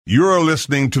You're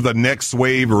listening to the Next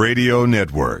Wave Radio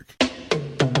Network.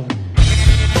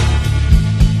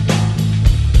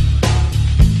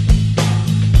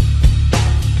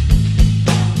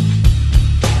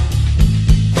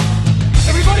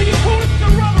 Everybody, you call it the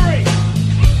robbery!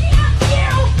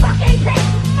 You fucking big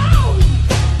moan!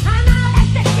 And I'll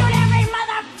execute every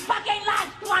motherfucking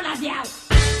last one of you!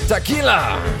 Tequila!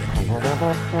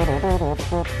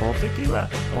 Tequila.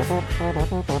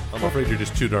 I'm afraid you're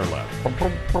just too darn loud.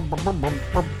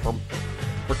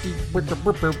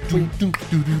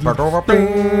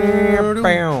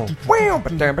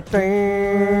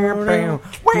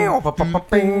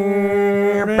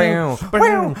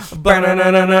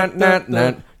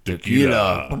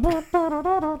 Tequila.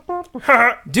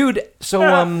 Dude, so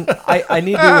I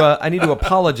need to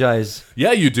apologize.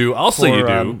 Yeah, you do. I'll say you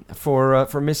do.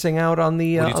 For missing out on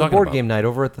the What are you talking board about? game night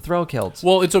over at the Throwkilts.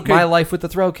 Well, it's okay. My life with the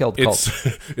Throwkilt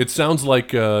cult. It sounds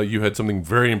like you had something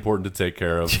very important to take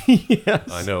care of. Yes.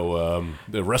 I know.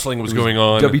 The wrestling was going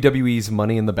on. WWE's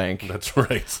Money in the Bank. That's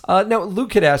right. No,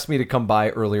 Luke had asked me to come by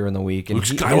earlier in the week. And Luke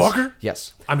Skywalker?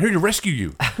 Yes. I'm here to rescue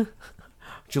you.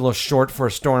 You're a little short for a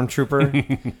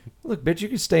stormtrooper. Look, bitch, you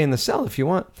can stay in the cell if you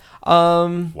want.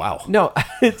 Wow. No,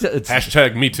 it's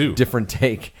Hashtag me too. different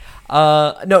take.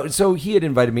 No, so he had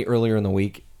invited me earlier in the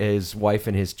week. His wife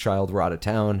and his child were out of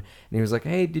town, and he was like,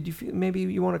 "Hey, did you feel maybe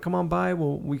you want to come on by?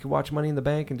 Well, we could watch Money in the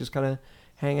Bank and just kind of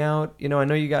hang out. You know, I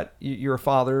know you're a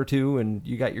father too, and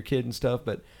you got your kid and stuff,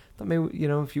 but thought maybe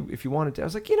if you wanted to." I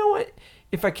was like, you know what?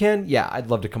 If I can, yeah, I'd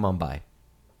love to come on by.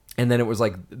 And then it was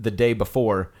like the day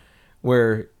before,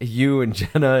 where you and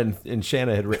Jenna and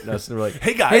Shanna had written us and they were like,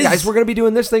 Hey guys, we're going to be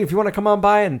doing this thing if you want to come on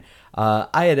by. And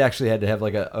I had actually had to have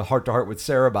like a heart-to-heart with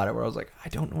Sarah about it, where I was like, I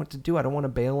don't know what to do. I don't want to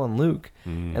bail on Luke,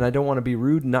 and I don't want to be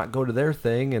rude and not go to their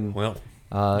thing. And Well,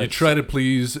 you try to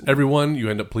please everyone, you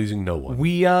end up pleasing no one.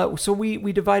 we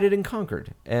divided and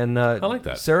conquered. And I like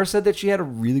that. Sarah said that she had a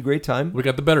really great time. We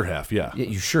got the better half, yeah. Yeah,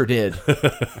 you sure did.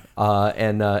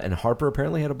 And Harper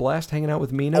apparently had a blast hanging out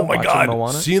with Mina. Oh my watching God!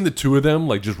 Moana. Seeing the two of them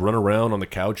like just run around on the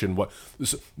couch and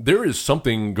there is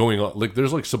something going on. Like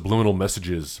there's like subliminal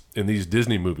messages in these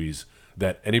Disney movies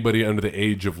that anybody under the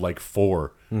age of like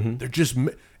 4, they're just.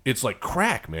 It's like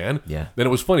crack, man. Yeah. Then it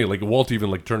was funny. Like Walt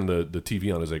even like turned the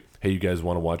TV on. He's like, "Hey, you guys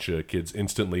want to watch kids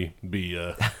instantly be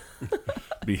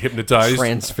hypnotized,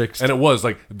 Transfixed?" And it was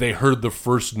like they heard the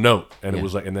first note, and it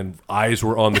was like, and then eyes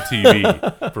were on the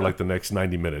TV for like the next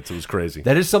 90 minutes. It was crazy.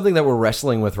 That is something that we're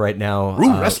wrestling with right now.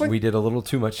 Ooh, wrestling? We did a little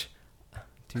too much.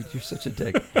 Dude, you're such a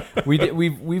dick.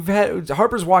 We've had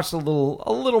Harper's watched a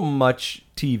little much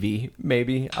TV,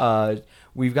 maybe.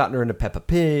 We've gotten her into Peppa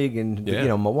Pig and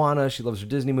Moana. She loves her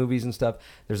Disney movies and stuff.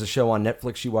 There's a show on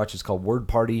Netflix she watches called Word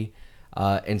Party.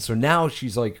 And so now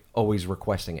she's like always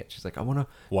requesting it. She's like, I want to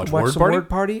Watch watch Word some Party? Word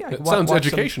Party. That sounds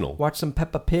educational. Watch some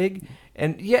Peppa Pig.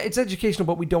 And yeah, it's educational,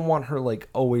 but we don't want her like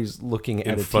always looking at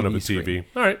In a front TV of a screen. TV.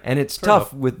 All right. And it's Fair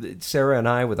tough enough. with Sarah and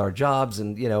I with our jobs,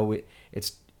 and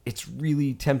it's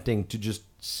really tempting to just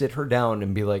sit her down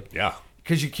and be like, Yeah.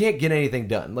 because you can't get anything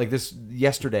done. Like this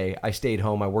yesterday, I stayed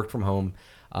home. I worked from home.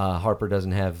 Harper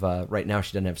doesn't have right now.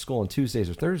 She doesn't have school on Tuesdays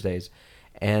or Thursdays,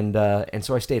 and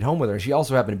so I stayed home with her. She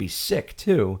also happened to be sick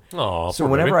too. Aw, so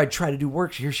poor whenever baby. I try to do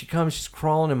work, here she comes. She's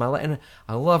crawling in my lap, and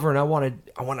I love her, and I want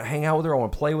to hang out with her. I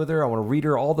want to play with her. I want to read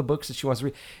her all the books that she wants to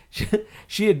read.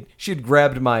 She had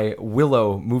grabbed my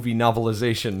Willow movie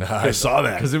novelization. I saw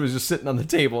that. because it was just sitting on the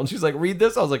table, and she's like, "Read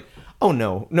this." I was like, "Oh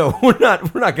no, we're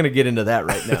not going to get into that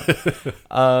right now."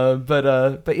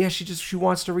 But yeah, she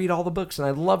wants to read all the books, and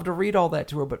I'd love to read all that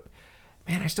to her, but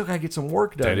man, I still got to get some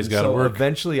work done. Daddy's gotta so work.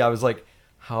 Eventually, I was like,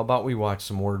 "How about we watch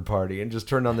some Word Party?" and just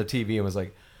turned on the TV and was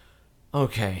like,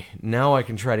 "Okay, now I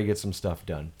can try to get some stuff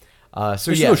done." So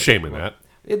There's yeah, no shame in that.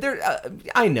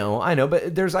 I know,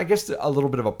 but there's, I guess, a little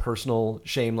bit of a personal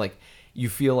shame. Like you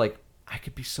feel like I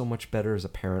could be so much better as a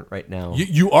parent right now.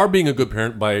 You are being a good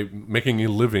parent by making a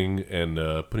living and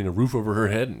putting a roof over her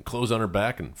head and clothes on her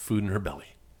back and food in her belly.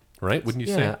 Right? Wouldn't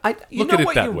you Yeah, say? you Look know at it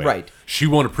what? that You're way. right. She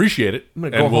won't appreciate it. I'm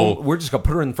gonna go home. We're just gonna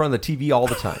put her in front of the TV all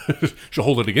the time. She'll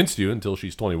hold it against you until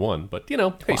she's 21. But,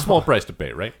 hey, small price to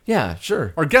pay, right? Yeah,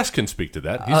 sure. Our guest can speak to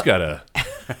that. He's got a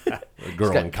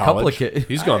girl got in a couple of college. kids.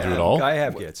 He's gone through it all. I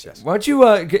have kids, yes. Why don't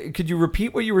you? Could you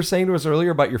repeat what you were saying to us earlier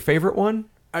about your favorite one?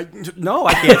 No,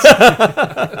 I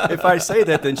can't. If I say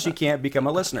that, then she can't become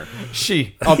a listener.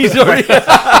 She. He's already.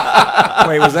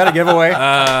 Wait, was that a giveaway?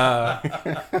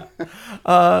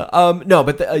 No,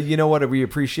 but you know what? We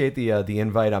appreciate the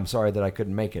invite. I'm sorry that I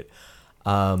couldn't make it.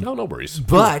 No worries.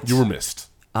 But- you were missed.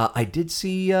 I did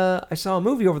see. I saw a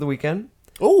movie over the weekend.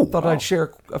 Oh, thought I'd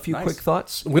share a few quick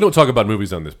thoughts. We don't talk about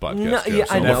movies on this podcast. No, Jeff, yeah,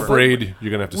 so I know, I'm afraid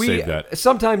you're gonna have to save that.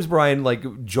 Sometimes, Brian,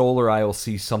 like Joel or I will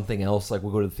see something else. Like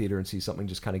we'll go to the theater and see something,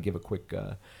 just kind of give a quick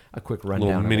rundown.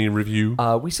 Little mini review.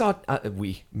 We saw it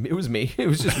was me. It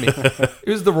was just me. It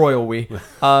was the royal we.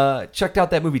 Checked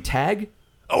out that movie Tag.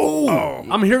 Oh,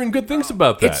 I'm hearing good things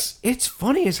about that. It's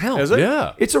funny as hell. Is it?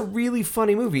 Yeah. It's a really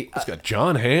funny movie. It's got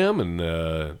John Hamm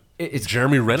and It's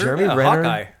Jeremy Renner. Jeremy Yeah, Renner.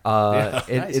 Hawkeye.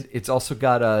 Nice. It's also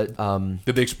got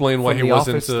Did they explain why from he the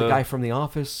wasn't office, the guy from The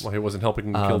Office. why he wasn't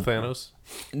helping kill Thanos?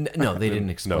 No, they didn't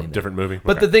explain. No, that. different movie.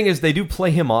 But Okay. the thing is, they do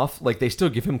play him off. Like they still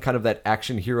give him kind of that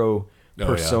action hero yeah.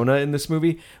 persona in this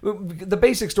movie. The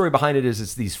basic story behind it is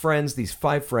it's these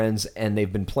 5 friends, and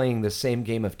they've been playing the same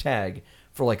game of tag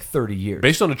for like 30 years.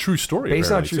 Based on a true story.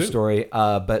 Based on a apparently, true too. story.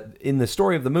 But in the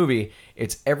story of the movie,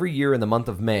 it's every year in the month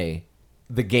of May,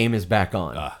 the game is back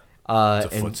on. it's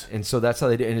afoot. And so that's how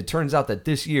they do. And it turns out that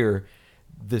this year,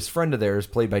 this friend of theirs,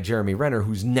 played by Jeremy Renner,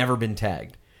 who's never been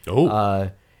tagged.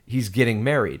 He's getting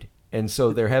married. And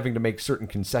so they're having to make certain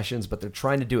concessions, but they're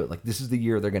trying to do it. Like, this is the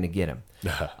year they're going to get him.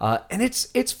 And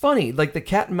it's funny. Like, the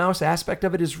cat and mouse aspect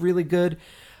of it is really good.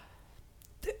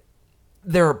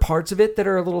 There are parts of it that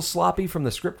are a little sloppy from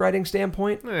the script writing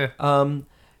standpoint.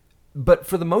 But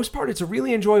for the most part, it's a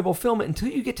really enjoyable film until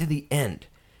you get to the end.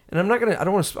 And I'm not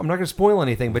gonna spoil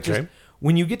anything, but just Okay.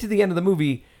 when you get to the end of the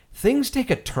movie, things take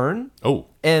a turn. Oh.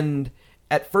 And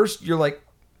at first you're like,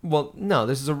 well, no,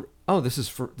 this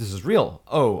is real.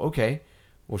 Oh, okay.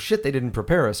 Well, shit, they didn't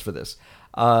prepare us for this.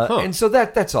 And so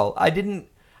that's all. I didn't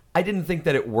think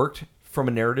that it worked from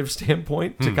a narrative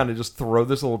standpoint to kind of just throw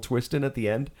this little twist in at the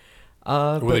end.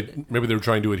 Maybe they were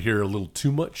trying to adhere a little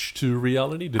too much to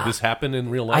reality. Did this happen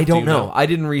in real life? I Do don't you know. I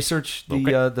didn't research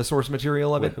the source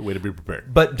material of it. Way to be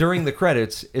prepared. But during the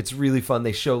credits, it's really fun.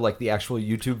 They show like the actual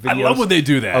YouTube videos. I love when they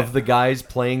do that. Of the guys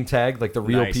playing tag, like the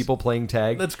real Nice. people playing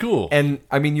tag. That's cool. And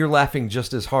I mean, you're laughing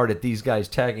just as hard at these guys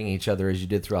tagging each other as you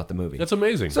did throughout the movie. That's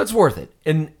amazing. So it's worth it.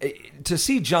 And to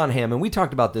see John Hamm, and we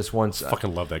talked about this once.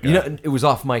 Fucking love that guy. You know, it was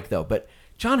off mic though, but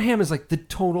John Hamm is like the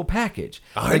total package.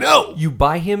 I know. You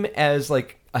buy him as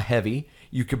like a heavy.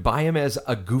 You could buy him as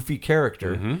a goofy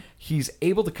character. Mm-hmm. He's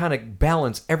able to kind of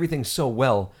balance everything so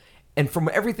well. And from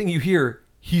everything you hear,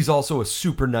 he's also a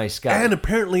super nice guy. And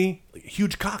apparently,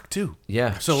 huge cock too.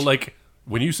 Yeah. So like,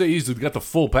 when you say he's got the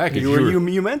full package,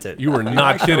 You meant it. you were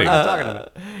not kidding.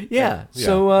 yeah.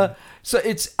 So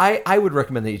it's I would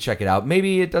recommend that you check it out.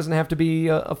 Maybe it doesn't have to be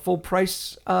a full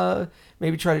price.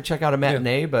 Maybe try to check out a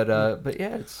matinee, but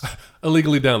yeah, it's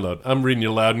Illegally download. I'm reading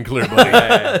you loud and clear,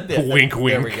 buddy. Wink, wink.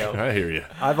 There we go. I hear you.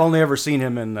 I've only ever seen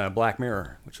him in Black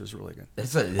Mirror, which is really good.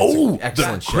 it's an Oh,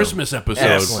 excellent that show. Christmas episode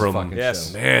Excellent from fucking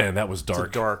Yes. show. Man, that was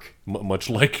dark. Dark. Much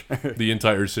like the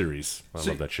entire series. I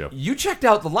love that show. You checked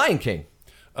out The Lion King.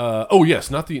 Oh yes,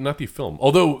 not the film.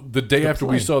 Although the day after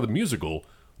we play. saw the musical,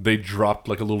 they dropped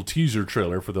like a little teaser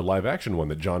trailer for the live action one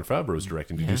that Jon Favreau is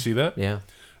directing. Did you see that? Yeah.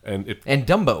 And it And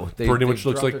Dumbo. They pretty they much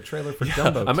looks dropped like a trailer for Yeah,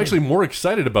 Dumbo. I'm too. actually more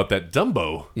excited about that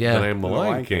Dumbo Yeah. than I am the The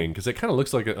Lion Lion King because it kind of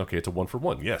looks like it's a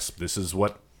 1-for-1. Yes, this is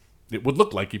what it would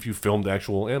look like if you filmed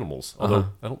actual animals. Although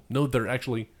I don't know there are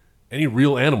actually any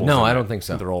real animals. No, in I that. don't think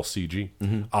so. They're all CG,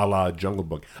 a la Jungle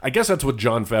Book. I guess that's what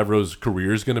Jon Favreau's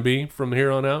career is going to be from here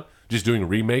on out. Just doing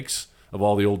remakes of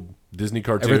all the old Disney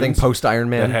cartoons. Everything post Iron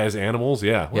Man. that has animals.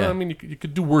 Yeah. Well, Yeah. I mean, you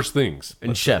could do worse things.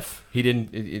 And Chef. He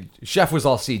didn't. Chef was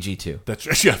all CG too. That's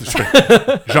that's right.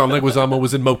 Jean Leguizamo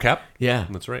was in mocap. Yeah.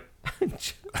 That's right.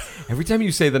 Every time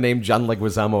you say the name John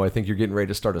Leguizamo, I think you're getting ready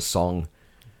to start a song.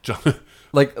 John,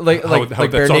 Like How'd like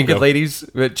that Bare song Naked go? Ladies,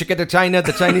 Chicken to China,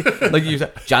 the Chinese. Like you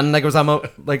said, John Leguizamo.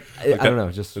 Like I don't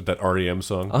know, just that REM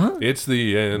song. It's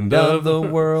the end of of the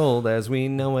world as we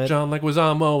know it. John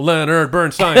Leguizamo, Leonard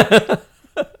Bernstein.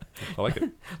 I like it.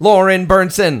 Lauren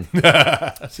Bernson.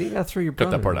 See, you got through your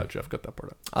Cut that brother. part out, Jeff. Cut that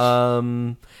part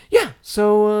out. Yeah.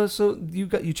 So you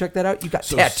checked that out. You got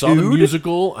So tattooed. saw the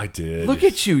musical. I did. Look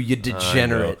at you, you I know.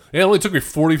 degenerate. Yeah, it only took me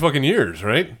 40 fucking years,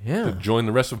 right? Yeah. To join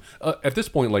the rest of. At this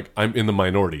point, like I'm in the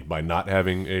minority by not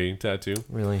having a tattoo.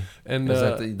 Really? And is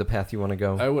that the path you want to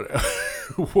go? I would.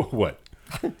 What?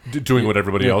 Doing what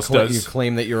everybody else You does.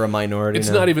 claim that you're a minority. It's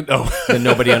now, not even. Oh, that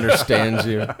nobody understands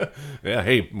you. yeah.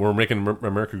 Hey, we're making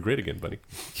America great again, buddy.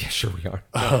 Yeah, sure we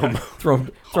are.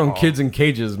 Throwing kids in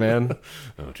cages, man.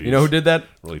 Oh, geez. You know who did that?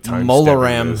 Really time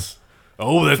Molaram.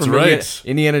 Oh, that's From right.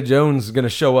 Indiana Jones is going to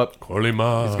show up.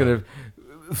 Colima. He's going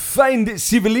to find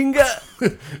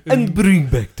Sivalinga and bring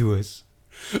back to us.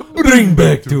 Bring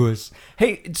back to us.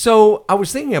 Hey, so I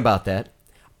was thinking about that.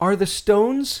 Are the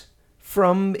stones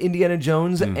from Indiana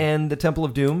Jones and the Temple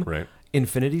of Doom Right.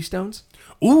 Infinity Stones?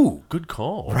 Ooh, good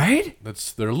call. Right?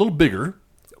 They're a little bigger.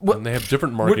 And they have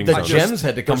different markings the on gems them.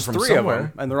 had to come There's from 3 somewhere. of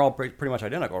them, and they're all pretty much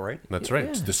identical, right? That's right.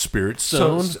 Yeah. The Spirit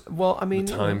So, Stone, well, I mean,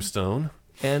 the Time Stone,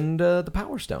 and the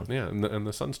Power Stone. yeah, and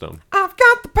the Sunstone. I've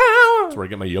got the power. That's where I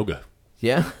get my yoga.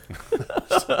 Yeah.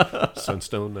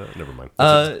 Sunstone. Never mind.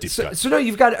 That's a deep cut. So no,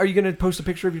 you've got. Are you going to post a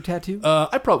picture of your tattoo?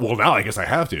 I probably. Well, now I guess I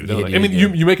have to. Don't I? Yeah, I mean, yeah.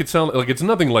 you make it sound like it's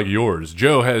nothing like yours.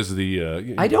 Joe has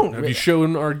the. I don't- Have you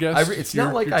shown our guests? It's your-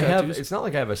 not like your I have. tattoos? It's not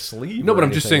like I have a sleeve. No, or but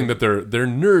I'm just saying anything. that they're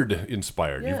nerd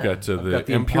inspired. Yeah. You've got I've the got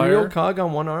the Empire, Imperial cog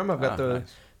on one arm. I've got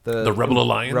the Rebel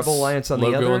Alliance Rebel Alliance on the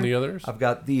logo other. on the others. I've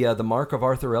got the mark of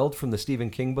Arthur Eld from the Stephen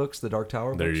King books, the Dark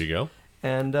Tower. There books. you go.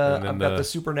 And, then, I've got the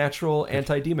supernatural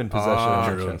anti-demon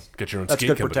possession. Get your own That's skate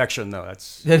good company. protection, though.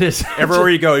 That's It is everywhere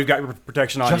you go, you've got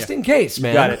protection on just you. in case,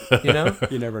 man. Got it. You know.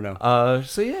 You never know.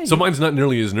 So yeah. So mine's not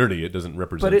nearly as nerdy. It doesn't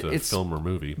represent a it's- film or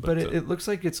movie. but it looks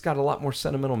like it's got a lot more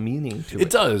sentimental meaning to it. it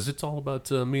does. It's all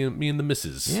about me and the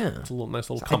missus. Yeah. It's a little nice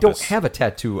little I compass. don't have a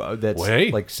tattoo that's Well,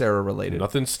 hey, like Sarah related.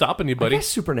 Nothing's stopping you, I buddy. guess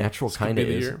supernatural Could kind be of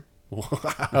the is. year.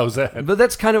 How's that? But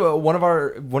that's kind of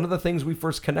one of the things we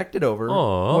first connected over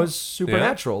Aw. was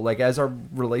supernatural. Like as our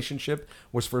relationship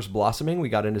was first blossoming, we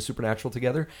got into supernatural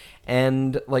together,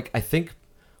 and like I think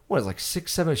what is it, like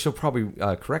 6-7. She'll probably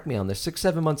correct me on this.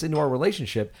 6-7 months into our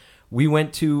relationship, we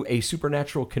went to a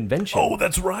supernatural convention. Oh,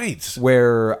 that's right.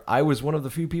 Where I was one of the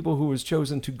few people who was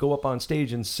chosen to go up on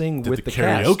stage and sing with the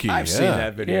karaoke. cast. I've seen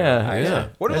that video. Yeah.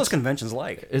 What are those conventions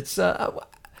like? It's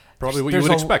Probably what you there's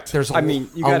would a- expect. There's I mean,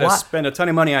 you a got to lot. spend a ton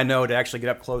of money, I know, to actually get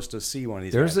up close to see one of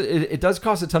these. There's guys. it does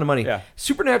cost a ton of money. Yeah.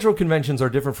 Supernatural conventions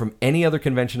are different from any other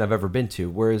convention I've ever been to.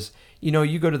 Whereas,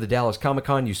 you go to the Dallas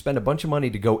Comic-Con, you spend a bunch of money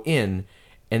to go in,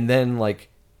 and then like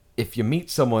if you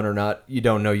meet someone or not, you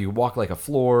don't know. You walk like a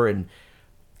floor, and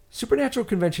Supernatural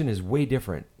convention is way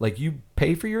different. Like you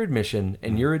pay for your admission,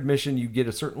 and your admission you get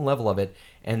a certain level of it,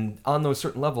 and on those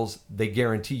certain levels they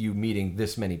guarantee you meeting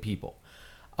this many people.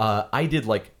 I did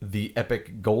like the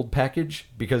epic gold package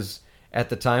because at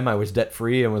the time I was debt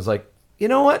free and was like, you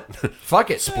know what?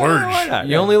 Fuck it. Splurge. why not?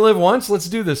 You only live once. Let's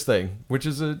do this thing, which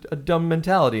is a dumb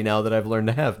mentality now that I've learned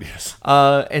to have. Yes.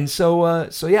 And so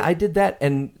yeah, I did that.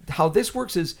 And how this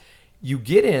works is you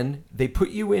get in, they put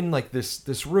you in like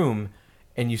this room,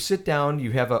 and you sit down.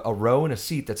 You have a row and a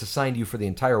seat that's assigned to you for the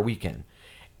entire weekend,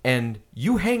 and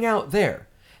you hang out there.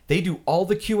 They do all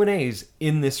the Q&As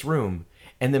in this room.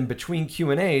 And then between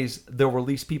Q&As, they'll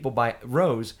release people by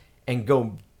rows and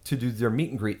go to do their meet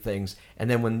and greet things. And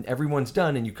then when everyone's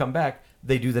done and you come back,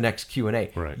 they do the next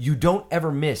Q&A. Right. You don't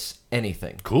ever miss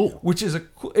anything. Cool. Which is a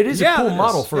cool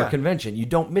model for a convention. You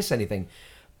don't miss anything.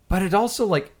 But it also,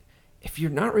 like, if you're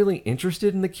not really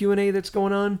interested in the Q&A that's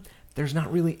going on, there's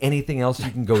not really anything else you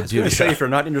can go do. Say if you're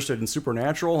not interested in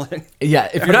supernatural, Yeah,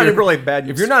 if That'd you're not be a really bad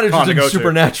if you're not con to interested go in to.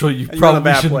 supernatural, you You're in a probably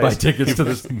bad shouldn't buy place. tickets to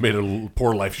this. Made a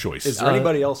poor life choice. is there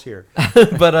anybody else here?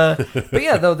 but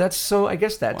yeah, though that's so. I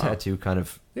guess that tattoo kind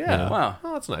of Yeah. Wow.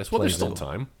 Oh, that's nice. Well, there's Plays still a little.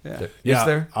 time. Yeah. Yeah. Is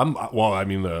there? Well, I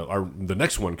mean, the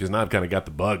next one, because now I've kind of got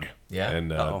the bug. Yeah.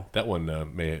 And Uh-oh. that one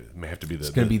may have to be the. It's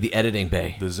going to be the editing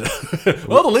bay.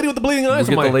 Well, the lady with the bleeding eyes.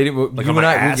 We'll on get the my- lady. like You on and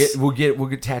my I ass. we'll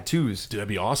get tattoos. Dude, that'd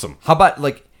be awesome. How about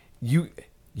like you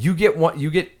get one? You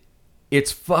get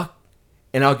it's fuck,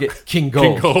 and I'll get King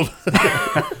Gold. King Gold.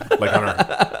 Like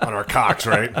on our cocks,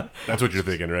 right? That's what you're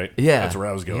thinking, right? Yeah, That's where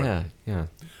I was going. Yeah.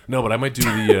 No, but I might do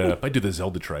the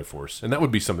Zelda Triforce, and that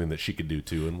would be something that she could do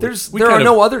too. And There are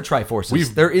no other Triforces.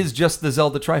 we've- There is just the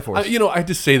Zelda Triforce. I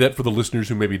just say that for the listeners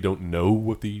who maybe don't know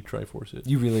what the Triforce is.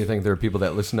 You really think there are people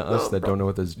that listen to us that don't know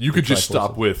what this? You could just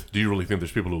stop with, do you really think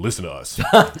there's people who listen to us?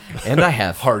 And I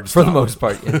have Hard for the stop. most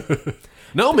part. Yeah.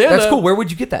 No, man. That's cool. Where would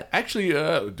you get that? Actually,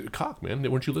 cock, man.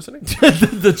 Weren't you listening?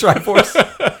 The Triforce.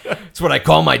 It's what I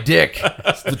call my dick.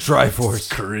 It's the Triforce.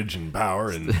 Courage and power.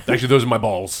 And actually, those are my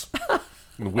balls.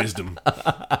 And wisdom.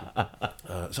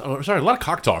 Sorry, a lot of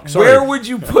cock talk. Sorry. Where would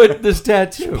you put this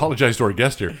tattoo? Apologize to our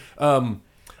guest here.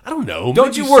 I don't know. Don't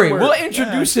maybe you worry. somewhere We'll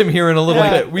introduce him here in a little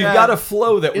bit. We've got a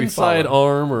flow that we inside follow.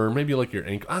 arm or maybe like your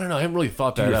ankle. I don't know. I haven't really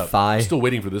thought that Your up. thigh. I'm still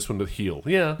waiting for this one to heal.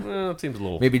 Yeah, it seems a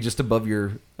little. Maybe just above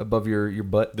your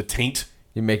butt. The taint.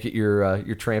 You make it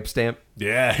your tramp stamp.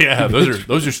 Yeah.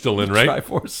 Those are still in, right?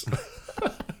 Triforce.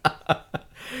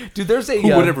 Dude, there's a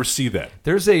Who would ever see that?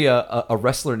 there's a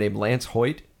wrestler named Lance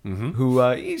Hoyt who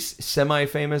he's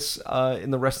semi-famous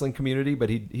in the wrestling community, but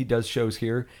he does shows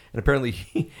here, and apparently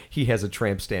he has a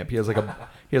tramp stamp. He has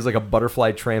like a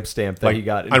butterfly tramp stamp that he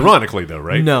got. Ironically, though,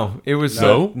 right? No, it was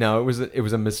No? No, it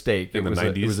was a mistake. In it the was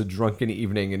 90s? It was a drunken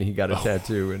evening, and he got a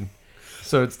tattoo. And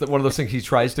So it's one of those things he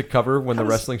tries to cover when the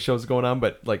wrestling show's going on,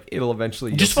 but like it'll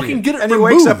eventually Just you'll see fucking get it And he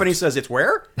removed. wakes up and he says, "It's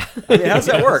where?" I mean, how does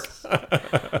that work?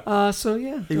 So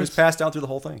yeah, He was passed out through the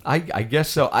whole thing. I guess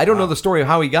so. I don't know the story of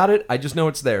how he got it. I just know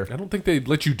it's there. I don't think they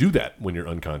let you do that when you're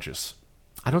unconscious.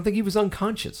 I don't think he was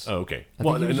unconscious. Oh, okay. I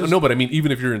Well, think he was no, just- but I mean,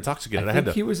 even if you're intoxicated, I think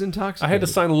he was intoxicated. I had to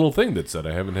sign a little thing that said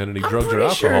I haven't had any I'm drugs or pretty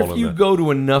alcohol sure if in you the go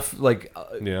to enough like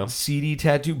Yeah. seedy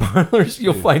tattoo parlors,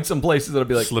 you'll find some places that'll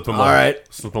be like, slip him. all right,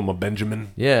 slip him a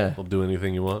Benjamin. yeah. I'll do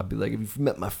anything you want. Be like, have you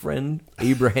met my friend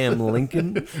Abraham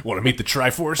Lincoln? Want to meet the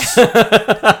Triforce?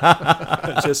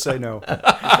 Just say no.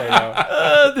 Say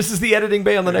no. This is the Editing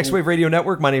Bay on the Next Wave Radio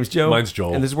Network. My name's Joe. Mine's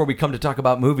Joel. And this is where we come to talk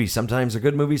about movies. Sometimes they're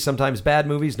good movies, sometimes bad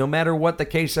movies. No matter what the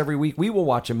case, every week we will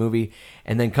watch a movie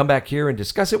and then come back here and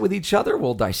discuss it with each other.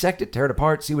 We'll dissect it, tear it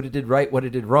apart, see what it did right, what it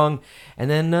did wrong, and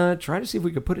then try to see if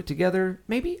we could put it together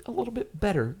maybe a little bit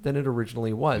better than it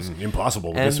originally was. Impossible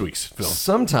with And this week's film.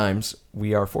 Sometimes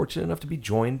we are fortunate enough to be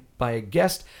joined by a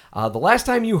guest. The last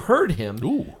time you heard him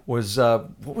Ooh. was,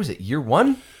 what was it, year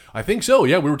one? I think so.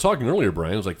 Yeah, we were talking earlier,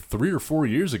 Brian. It was like 3 or 4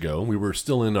 years ago. We were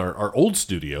still in our old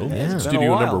studio, it's been a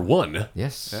studio while. number 1.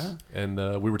 Yes. And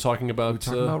we were talking about,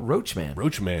 Talking about Roachman.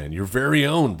 Roachman, your very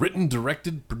own, written,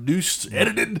 directed, produced,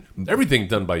 edited, everything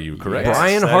done by you, correct? Yes.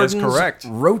 Brian that is Harden's correct.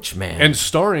 Roachman. And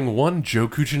starring one Joe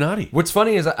Cuccinati. What's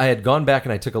funny is I had gone back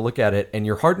and I took a look at it, and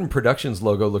your Harden Productions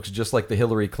logo looks just like the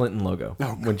Hillary Clinton logo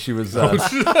when she was.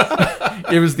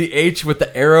 It was the H with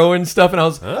the arrow and stuff, and I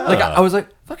was I was like,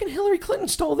 fucking Hillary Clinton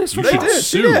stole this from You us.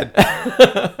 should sue.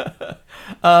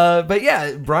 But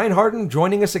yeah, Brian Harden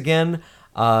joining us again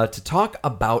to talk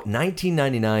about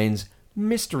 1999's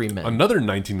Mystery Men. Another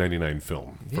 1999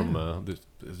 film from this.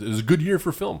 It was a good year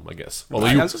for film, I guess. Although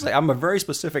I you, was gonna say, I'm a very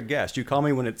specific guest. You call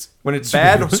me when it's bad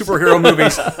bad superhero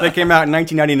movies that came out in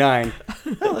 1999.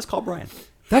 Oh, let's call Brian.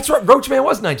 That's right, Roachman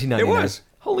was 1999. It was.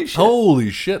 Holy shit. holy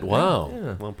shit!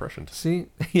 Wow, well prescient. See,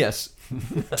 yes.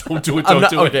 Don't do it. I'm Don't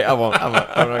not, do it. okay, I won't. I'm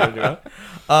not going to do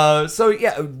it. So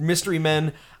yeah, Mystery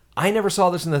Men. I never saw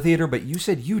this in the theater, but you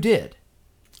said you did.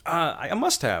 I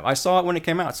must have. I saw it when it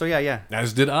came out. So yeah.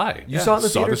 As did I. You saw it in the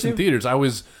saw theater this in too? theaters.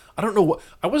 I don't know what.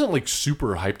 I wasn't like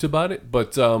super hyped about it,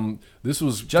 but this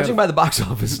was Judging by the box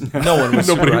office, no one was.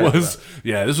 nobody super hyped was. about it.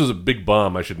 Yeah, this was a big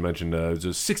bomb. I should mention. It was a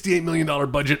 $68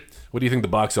 million budget. What do you think the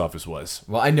box office was?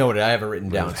 Well, I know it. I have it written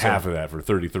It down. was half of that for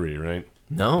 33, right?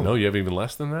 No, No, you have even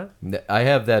less than that. I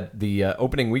have that the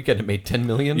opening weekend it made 10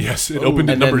 million. Yes, it opened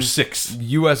at And number then 6.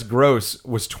 U.S. gross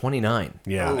was 29.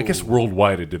 Yeah, I guess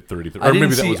worldwide it did 33. I Or didn't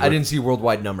maybe that see. was I didn't see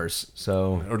worldwide numbers.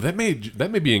 So Or that may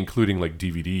be including like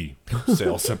DVD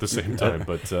sales at the same time,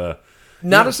 but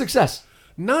not a success.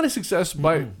 not a success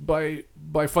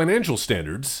by financial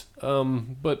standards.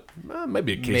 But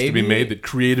maybe a case to be Maybe- made that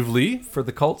creatively For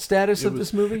the cult status of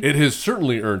this movie, it has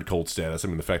certainly earned cult status. I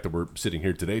mean, the fact that we're sitting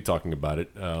here today talking about it,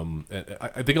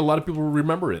 I think a lot of people will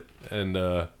remember it, and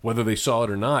whether they saw it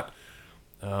or not.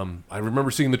 I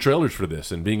remember seeing the trailers for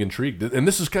this and being intrigued. And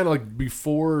this is kind of like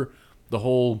before the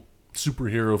whole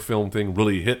superhero film thing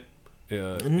really hit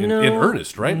in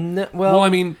earnest, right? well, I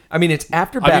mean, it's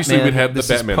after obviously Batman. we'd have the this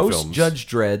Batman is post films. Judge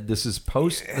Dredd. This is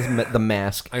post the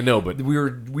Mask. I know, but we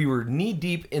were knee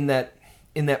deep in that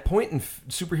point in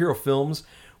superhero films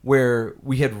where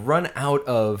we had run out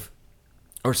of,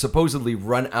 or supposedly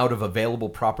run out of available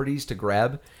properties to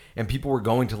grab, and people were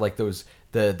going to like those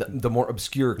the more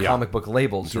obscure comic book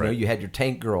labels. You know, right. you had your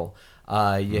Tank Girl,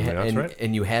 that's right.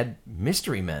 and you had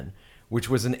Mystery Men, which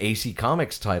was an AC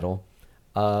Comics title,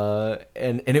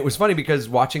 and it was funny because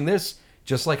watching this.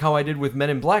 Just like how I did with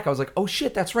Men in Black, I was like, oh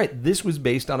shit, that's right. This was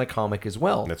based on a comic as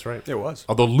well. that's right. It was.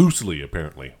 Although loosely,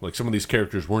 apparently, like some of these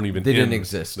characters weren't even They in didn't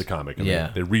exist. the comic. And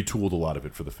Yeah. they retooled a lot of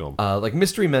it for the film. Like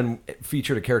Mystery Men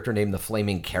featured a character named the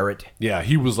Flaming Carrot. Yeah,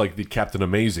 he was like the Captain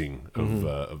Amazing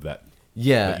of that.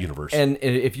 Yeah, that universe. And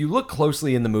if you look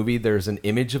closely in the movie, there's an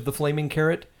image of the Flaming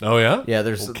Carrot. Oh yeah, Yeah,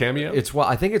 there's Little cameo. It's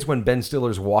I think it's when Ben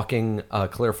Stiller's walking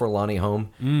Claire Forlani home.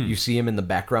 Mm. You see him in the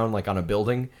background, like on a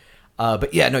building.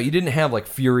 But yeah, no, you didn't have like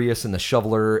Furious and the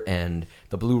Shoveler and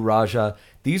the Blue Raja.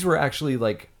 These were actually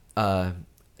like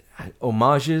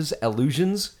homages,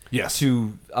 allusions Yes.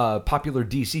 to popular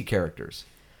DC characters.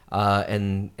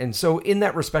 And so in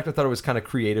that respect, I thought it was kind of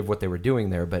creative what they were doing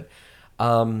there. But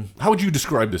How would you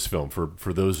describe this film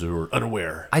for those who are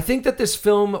unaware? I think that this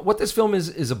film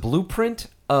is a blueprint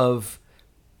of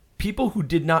people who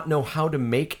did not know how to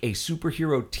make a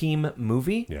superhero team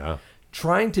movie. Yeah.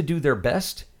 Trying to do their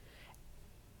best.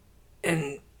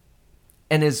 And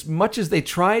as much as they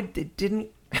tried, they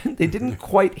didn't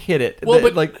quite hit it. Well, They-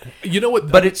 but like, you know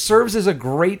what? but it serves as a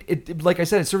great, like I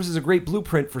said, it serves as a great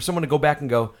blueprint for someone to go back and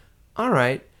go, all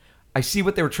right, I see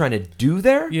what they were trying to do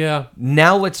there. Yeah.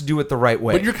 Now let's do it the right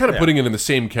way. But you're kind of putting it in the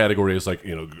same category as like,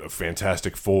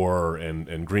 Fantastic Four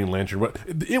and Green Lantern.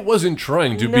 It wasn't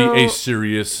trying to be a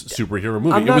serious superhero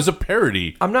movie. It was a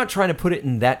parody. I'm not trying to put it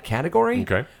in that category.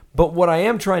 Okay. But what I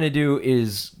am trying to do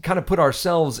is kind of put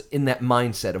ourselves in that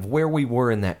mindset of where we were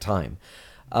in that time.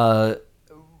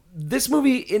 This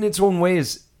movie, in its own way,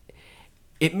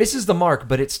 it misses the mark,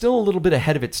 but it's still a little bit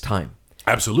ahead of its time.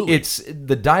 Absolutely. It's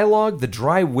the dialogue, the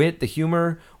dry wit, the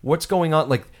humor, what's going on,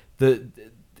 like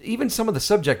even some of the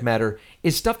subject matter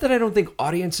is stuff that I don't think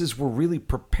audiences were really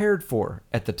prepared for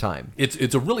at the time.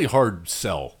 It's a really hard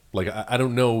sell. Like, I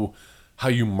don't know how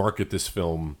you market this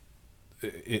film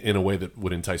in a way that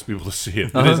would entice people to see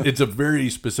it. It's a very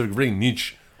specific, very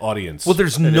niche audience. Well,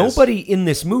 there's nobody in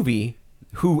this movie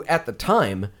who at the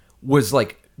time was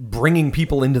like bringing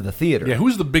people into the theater. Yeah,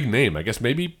 who's the big name? I guess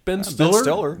maybe Ben Stiller, Ben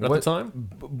Stiller. at the time.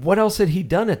 What else had he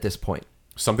done at this point?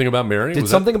 Something About Mary? Did Was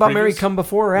Something that About Mary previous? come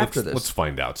before or after this? Let's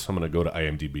find out. I'm going to go to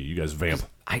IMDb. You guys vamp.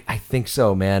 I think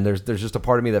so, man. There's just a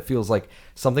part of me that feels like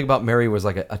Something About Mary was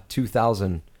like a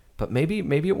 2000, but maybe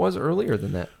it was earlier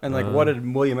than that. And like, what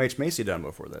had William H. Macy done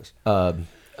before this?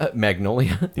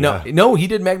 Magnolia. Yeah. No, he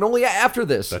did Magnolia after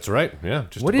this. That's right. Yeah.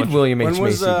 Just What a did bunch William H. When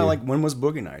was Macy do? when was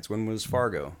Boogie Nights? When was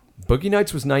Fargo? Boogie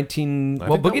Nights was 19. Well,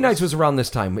 think that Boogie Nights was around this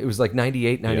time. It was like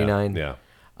 98, 99. Yeah.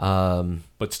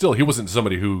 But still, he wasn't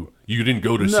somebody who you didn't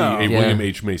go to see a Yeah. William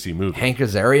H. Macy movie. Hank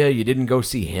Azaria, you didn't go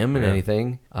see him in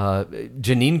anything.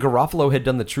 Janine Garofalo had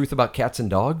done The Truth About Cats and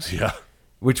Dogs. Yeah.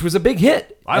 Which was a big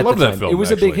hit. I at love the that time. film, It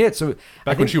was a big actually. hit. So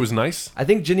Back when she was nice. I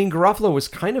think Janine Garofalo was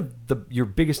kind of your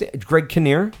biggest name. Greg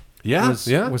Kinnear. Yeah,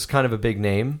 was kind of a big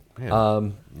name.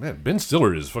 Man, Ben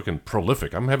Stiller is fucking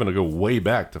prolific. I'm having to go way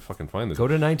back to fucking find this. Go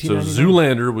to 1999. So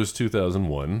Zoolander was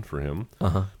 2001 for him.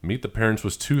 Meet the Parents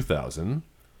was 2000.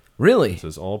 Really?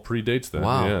 Says all predates that.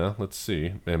 Wow. Yeah, let's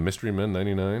see. And Mystery Men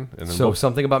 99. And then So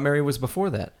Something About Mary was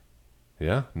before that.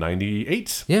 yeah,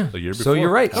 98. Yeah. A year before. So you're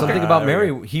right. Okay. Something About there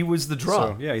Mary, we he was the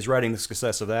draw. So yeah, he's writing the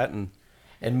success of that, and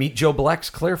And Meet Joe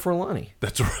Black's Claire Forlani.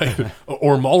 That's right.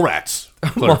 Or Mallrats.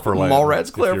 Claire Forlani.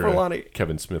 Mallrats, Claire if you're a Forlani.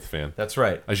 Kevin Smith fan. That's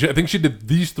right. I think she did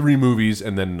these 3 movies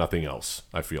and then nothing else,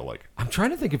 I feel like. I'm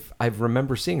trying to think if I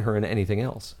remember seeing her in anything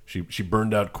else. She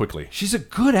burned out quickly. She's a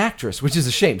good actress, which is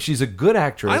a shame. She's a good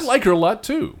actress. I like her a lot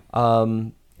too.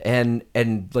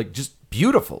 and like just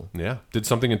beautiful. Yeah. Did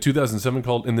something in 2007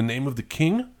 called In the Name of the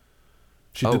King.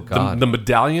 She Oh, did God. the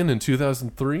Medallion in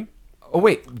 2003. Oh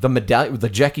wait, the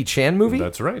Jackie Chan movie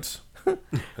That's right.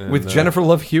 with Jennifer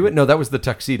Love Hewitt? No, that was The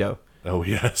Tuxedo. Oh,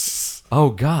 yes. Oh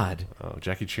God,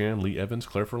 Jackie Chan, Lee Evans,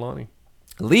 Claire Forlani.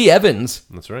 Lee Evans.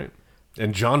 That's right.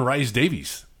 And John Rhys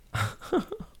Davies. Oh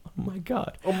my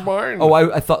God. Oh, mine. Oh,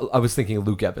 I thought I was thinking of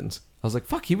Luke Evans. I was like,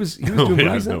 fuck, he was doing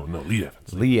movies. no, Lee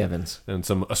Evans. Lee Evans. And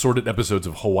some assorted episodes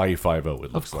of Hawaii Five-0,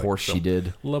 it looks like. Of course she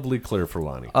did. Lovely Claire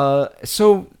Forlani.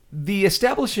 So the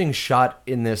establishing shot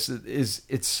in this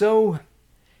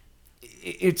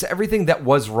it's everything that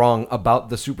was wrong about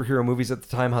the superhero movies at the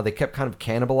time, how they kept kind of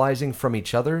cannibalizing from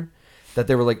each other, that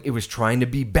they were like, it was trying to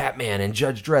be Batman and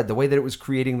Judge Dredd, the way that it was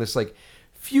creating this like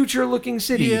future looking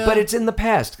city, Yeah. but it's in the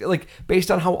past, like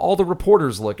based on how all the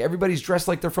reporters look. Everybody's dressed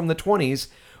like they're from the 20s,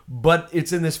 but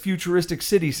it's in this futuristic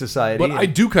city society. But I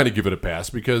do kind of give it a pass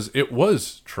because it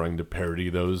was trying to parody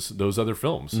those other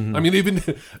films. Mm-hmm. I mean, even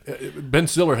Ben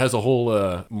Stiller has a whole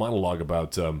monologue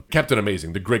about Captain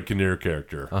Amazing, the Greg Kinnear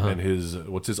character, and his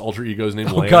what's his alter ego's name?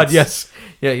 Oh Lance. God, yes,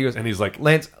 yeah. He was, And he's like-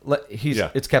 Lance. Yeah.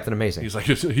 It's Captain Amazing. He's like,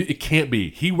 it can't be.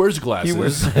 He wears glasses. He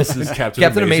wears glasses.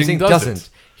 Captain Amazing doesn't.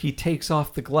 He takes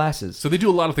off the glasses. So they do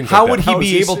a lot of things. How like would that.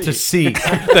 he be able to see?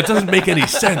 That doesn't make any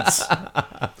sense.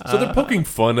 So they're poking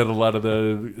fun at a lot of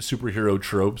the superhero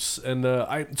tropes, and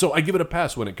I give it a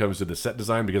pass when it comes to the set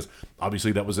design because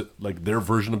obviously that was like their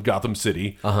version of Gotham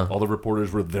City. All the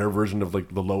reporters were their version of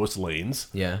like the Lois Lanes.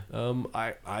 Yeah.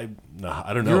 I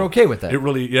don't know. You're okay with that? It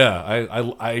really, yeah.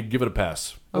 I give it a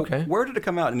pass. Okay. where did it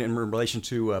come out in relation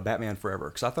to Batman Forever?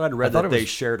 Because I thought I'd read that it they was-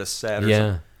 shared a set. Or Yeah.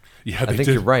 something. Yeah, I think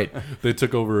you're right. They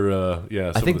took over.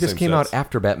 I think this came out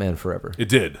after Batman Forever. It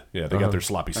did. Yeah, they got their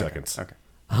sloppy seconds. Okay.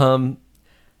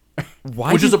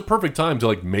 Why? Which is a perfect time to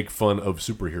like make fun of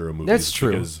superhero movies. That's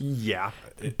true. because- Yeah.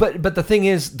 But the thing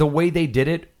is, the way they did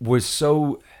it was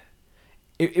so.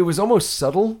 It was almost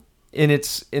subtle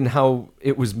in how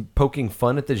it was poking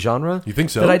fun at the genre. You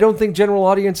think so? That I don't think general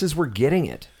audiences were getting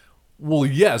it. Well,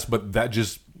 yes, but that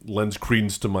just lends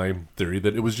credence to my theory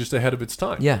that it was just ahead of its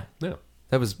time. Yeah. Yeah.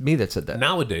 That was me that said that.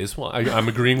 Nowadays, well, I'm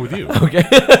agreeing with you. Okay.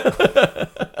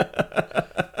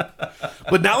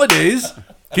 But nowadays,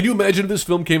 can you imagine if this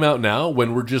film came out now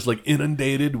when we're just like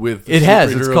inundated with It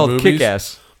has. It's superhero called movies?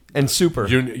 Kick-Ass. and Super.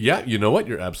 You know what?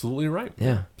 You're absolutely right.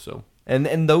 Yeah. So And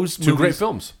those two movies, great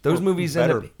films. Those movies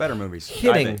end up better movies. I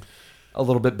hitting think. a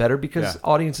little bit better because Yeah.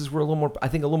 audiences were a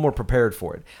little more prepared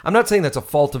for it. I'm not saying that's a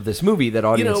fault of this movie that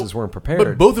audiences weren't prepared.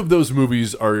 But both of those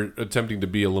movies are attempting to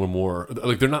be a little more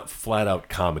like they're not flat out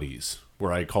comedies.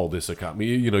 Where I call this a comedy,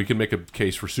 you can make a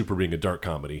case for Super being a dark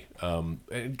comedy, and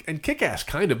Kick-Ass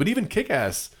kind of, but even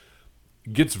Kick-Ass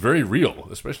gets very real,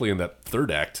 especially in that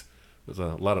third act. There's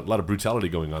a lot of brutality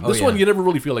going on. This yeah. one, you never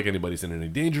really feel like anybody's in any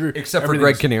danger, Except for Greg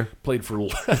Everything's Kinnear. played for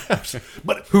laughs,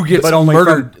 but who gets But only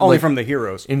murdered from, only like, from the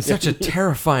heroes. in such a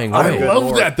terrifying I way. Good love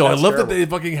Lord, that though. I that's love that terrible. they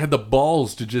fucking had the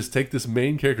balls to just take this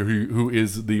main character who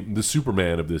is the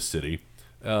Superman of this city.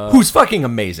 Who's fucking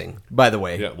amazing, by the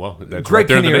way. Yeah, well, that's Greg right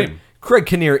there in the Kinnear. name. Greg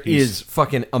Kinnear is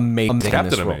fucking amazing. in Captain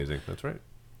this role. Amazing. That's right.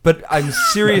 But I'm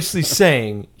seriously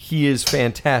saying he is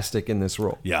fantastic in this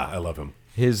role. Yeah, I love him.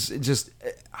 His just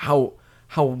how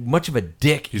much of a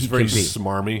dick He's he very can be.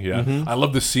 smarmy. Yeah, Mm-hmm. I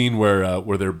love the scene where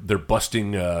they're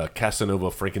busting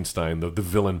Casanova Frankenstein, the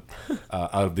villain,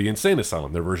 out of the insane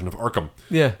asylum, their version of Arkham.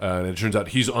 Yeah. And it turns out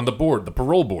he's on the board, the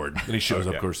parole board, and he shows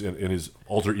up, of course, in his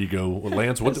alter ego,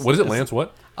 Lance. What is it, Lance?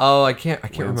 What? Oh, I can't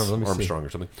Lance remember. Let me Armstrong see. or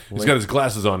something. He's got his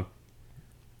glasses on.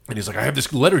 And he's like, I have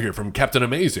this letter here from Captain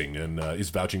Amazing, and he's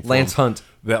vouching for Lance him. Hunt.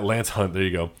 That Lance Hunt, there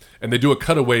you go. And they do a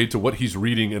cutaway to what he's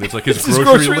reading, and it's like his, It's his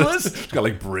grocery, grocery list. list? It's got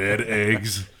like bread,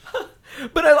 eggs.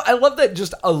 But I love that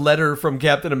just a letter from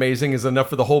Captain Amazing is enough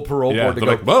for the whole parole Yeah, board to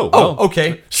they're go, like, whoa, oh, well,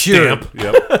 okay, sure. Stamp.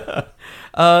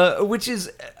 Yep. Which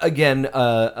is, again,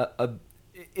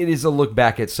 it is a look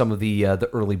back at some of the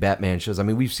early Batman shows. I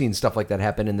mean, we've seen stuff like that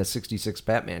happen in the 66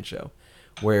 Batman show,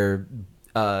 where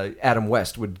Adam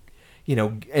West would,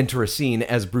 enter a scene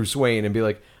as Bruce Wayne and be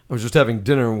like, I was just having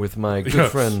dinner with my good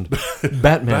friend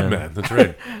Batman. Batman, that's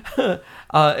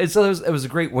right. So it was a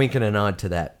great wink and a nod to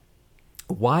that.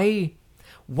 Why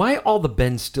all the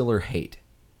Ben Stiller hate?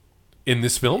 In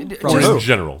this film? Just- Or in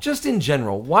general? Just in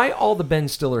general. Why all the Ben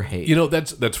Stiller hate?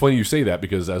 That's funny you say that,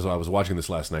 because as I was watching this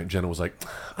last night, Jenna was like,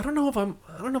 I don't know if I'm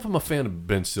a fan of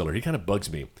Ben Stiller. He kind of bugs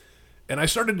me. And I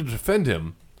started to defend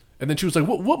him, and then she was like,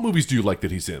 what movies do you like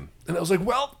that he's in? And I was like,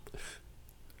 well,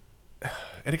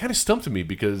 and it kind of stumped me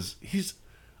because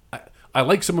I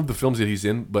like some of the films that he's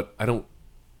in, but I don't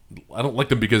like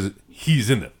them because he's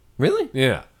in them. Really?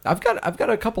 Yeah. I've got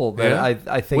a couple that Yeah?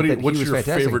 I think that what's he was your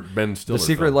fantastic. favorite Ben Stiller The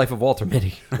Secret film? Life of Walter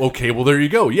Mitty. Okay, well, there you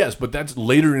go. Yes, but that's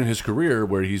later in his career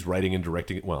where he's writing and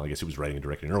directing. Well, I guess he was writing and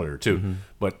directing earlier, too.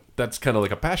 But that's kind of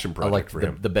like a passion I project like for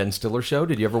him. the Ben Stiller show.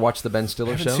 Did you ever watch the Ben I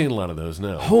Stiller haven't show? seen a lot of those,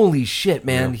 no. Holy shit,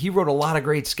 man! He wrote a lot of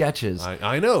great sketches.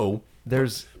 I know.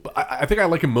 There's But I think I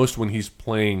like him most when he's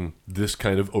playing this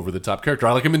kind of over-the-top character.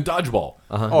 I like him in Dodgeball.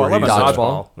 Uh-huh. Oh, I love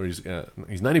Dodgeball. Where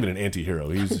he's not even an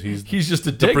anti-hero. he's just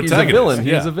a the dick. He's a protagonist. villain.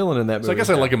 Yeah. He's a villain in that movie. So I guess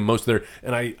I like him most there,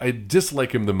 and I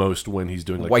dislike him the most when he's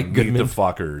doing like White Meet Goodman. the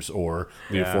Fockers or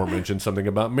the aforementioned Something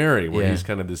About Mary, where Yeah. he's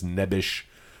kind of this nebbish,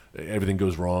 everything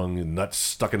goes wrong, and nuts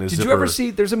stuck in his Did zipper. you ever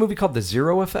see? There's a movie called The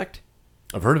Zero Effect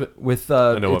I've heard of it. with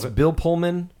know of it's it. Bill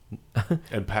Pullman.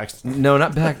 And Paxton. No,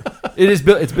 not back.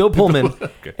 It's Bill Pullman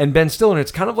and Ben Stiller. And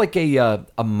it's kind of like a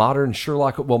modern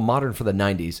Sherlock. Well, modern for the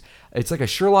 '90s. It's like a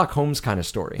Sherlock Holmes kind of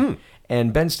story.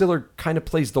 And Ben Stiller kind of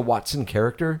plays the Watson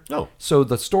character. Oh. So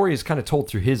the story is kind of told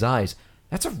through his eyes.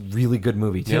 That's a really good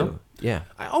movie too. Yeah.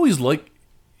 I always like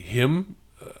him,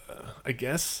 I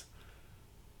guess.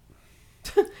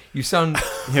 You sound.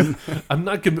 I'm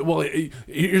not convinced. Well,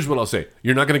 here's what I'll say.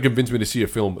 You're not going to convince me to see a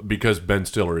film because Ben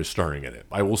Stiller is starring in it.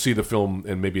 I will see the film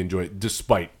and maybe enjoy it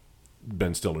despite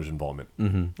Ben Stiller's involvement.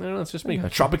 Mm-hmm. I don't know. It's just me.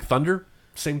 Tropic Thunder,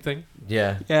 same thing.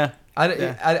 Yeah. Yeah. I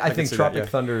can think see that, Tropic yeah.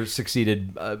 Thunder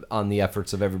succeeded on the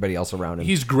efforts of everybody else around him.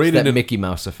 He's great It's that in it. Mickey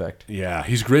Mouse effect. Yeah,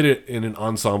 he's great in an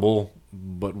ensemble,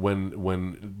 but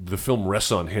when the film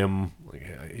rests on him,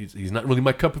 he's not really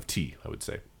my cup of tea, I would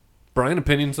say. Brian,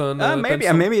 opinions on Ben Maybe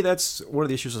Stiller? maybe that's one of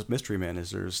the issues with Mystery Men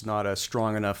is there's not a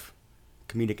strong enough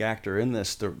comedic actor in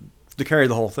this to carry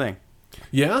the whole thing.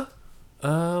 Yeah?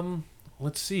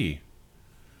 Let's see.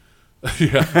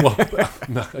 Yeah, well,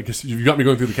 no, I guess you got me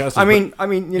going through the cast. I mean,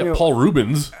 you know, Paul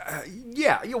Rubens.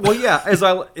 yeah, as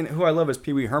who I love is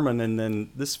Pee Wee Herman, and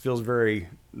then this feels very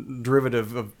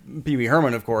derivative of Pee Wee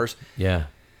Herman, of course. Yeah.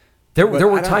 There But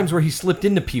were I don't- times where he slipped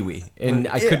into Pee Wee, and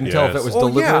I Yeah. couldn't tell if Yes. it was Oh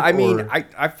deliberate. yeah, I mean, or...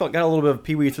 I felt got a little bit of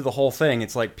Pee Wee through the whole thing.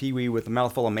 It's like Pee Wee with a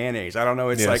mouthful of mayonnaise. I don't know.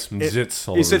 It's Yeah, like some zits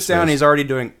all he over sits his down. face. He's already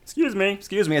doing excuse me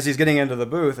as he's getting into the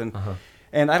booth,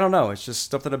 and I don't know. It's just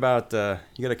something about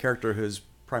you got a character who's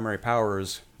primary power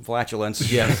is flatulence.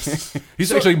 Yes.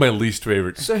 He's actually my least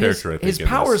favorite So character. I think his in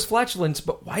power this. is flatulence,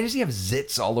 but why does he have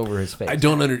zits all over his face? I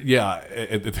don't under. Yeah,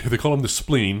 they call him the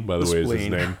spleen. By the way, is his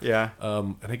spleen. name. Yeah.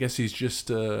 And I guess he's just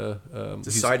It's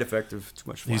a side effect of too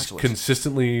much he's flatulence.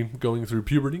 consistently going through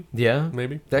puberty. Yeah,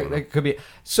 Maybe. I that, don't know. that could be.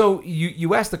 So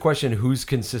you asked the question, who's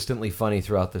consistently funny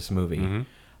throughout this movie, Mm-hmm.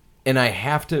 and I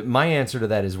have to. My answer to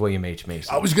that is William H. Macy.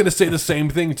 I was going to say the same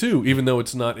thing too, even though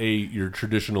it's not your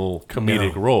traditional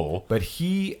comedic role. But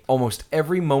he, almost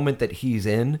every moment that he's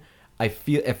in, I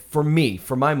feel, for me,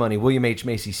 for my money, William H.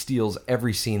 Macy steals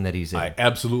every scene that he's in. I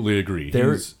absolutely agree.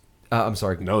 There's, I'm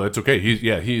sorry. No, that's okay.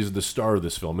 He's the star of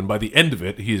this film, and by the end of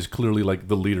it, he is clearly like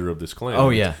the leader of this clan. Oh,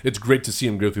 yeah. it's great to see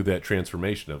him go through that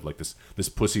transformation of like this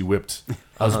pussy whipped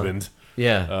husband,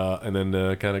 Yeah. and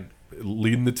then kind of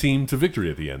leading the team to victory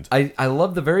at the end I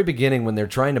love the very beginning when they're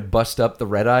trying to bust up the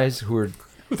Red Eyes, who are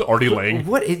with Artie Lang.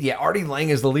 Yeah, Artie Lang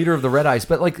is the leader of the Red Eyes.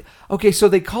 But like, okay, so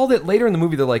they called it later in the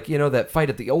movie. They're like, that fight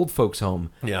at the old folks'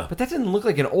 home. Yeah. But that didn't look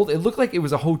like an old. It looked like it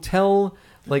was a hotel,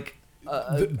 like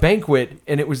banquet,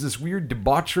 and it was this weird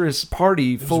debaucherous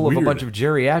party full of a weird. bunch of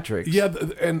geriatrics. Yeah,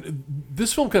 and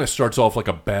this film kind of starts off like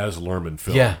a Baz Luhrmann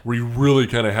film. Yeah. Where you really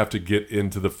kind of have to get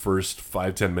into the first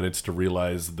 5-10 minutes to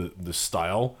realize the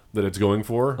style that it's going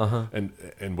for,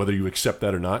 and whether you accept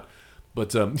that or not.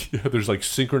 But there's like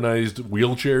synchronized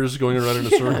wheelchairs going around in a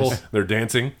circle. They're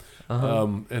dancing.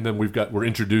 And then we're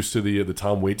introduced to the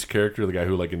Tom Waits character, the guy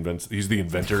who like invents. He's the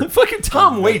inventor. Fucking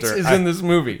Tom Waits is in this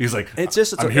movie. He's like, It's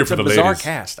I'm here for a the bizarre ladies.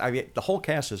 cast. I mean, the whole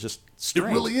cast is just It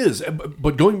strange. really is.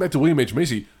 But going back to William H.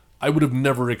 Macy, I would have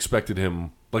never expected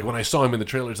him. Like when I saw him in the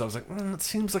trailers, I was like, it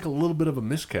seems like a little bit of a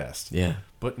miscast. Yeah.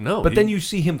 But no. But then you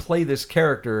see him play this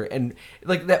character, and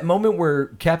like that moment where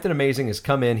Captain Amazing has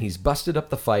come in, he's busted up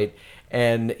the fight,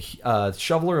 and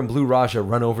Shoveler and Blue Raja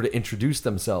run over to introduce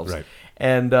themselves. Right.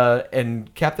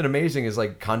 And Captain Amazing is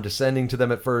like condescending to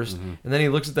them at 1st, and then he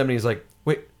looks at them and he's like,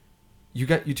 "Wait, you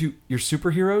two, you're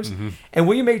superheroes?" And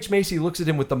William H. Macy looks at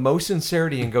him with the most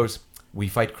sincerity and goes, "We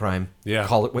fight crime. Yeah.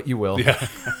 Call it what you will." Yeah.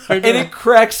 And it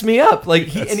cracks me up. Like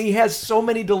he has so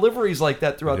many deliveries like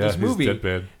that throughout Yeah, this he's movie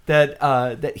deadpan.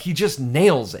 that he just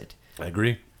nails it. I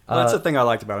agree. Well, that's the thing I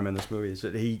liked about him in this movie is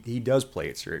that he does play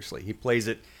it seriously. He plays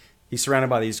it. He's surrounded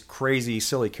by these crazy,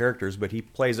 silly characters, but he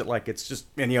plays it like it's just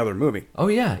any other movie. Oh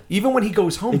yeah, even when he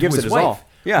goes home He to gives his it his wife. all.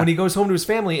 Yeah. When he goes home to his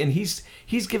family, and he's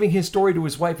giving his story to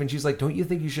his wife, and she's like, "Don't you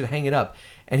think you should hang it up?"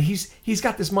 And he's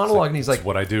got this monologue, and he's like, It's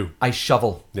what I do. I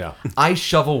shovel. Yeah. I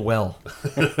shovel well."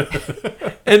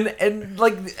 and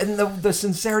the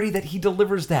sincerity that he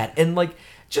delivers that, and like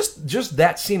just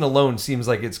that scene alone seems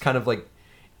like it's kind of like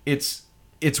it's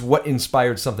what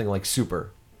inspired something like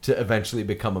Super to eventually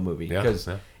become a movie, Yeah, because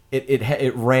yeah.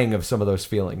 it rang of some of those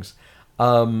feelings.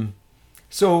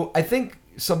 So I think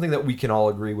something that we can all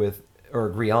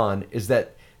agree on is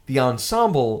that the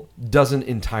ensemble doesn't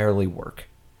entirely work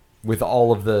with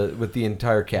with the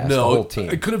entire cast, the whole team.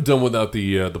 I could have done without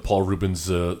the Paul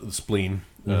Rubens spleen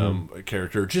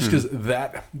character, just because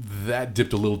that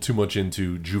dipped a little too much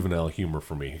into juvenile humor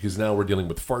for me. Because now we're dealing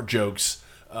with fart jokes.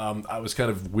 I was kind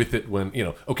of with it when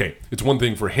okay, it's one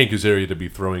thing for Hank Azaria to be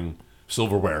throwing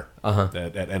silverware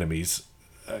at enemies,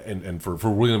 and for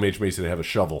William H. Macy to have a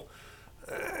shovel.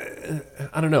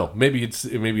 I don't know. Maybe it's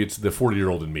the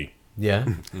 40-year-old in me. Yeah.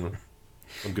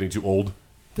 I'm getting too old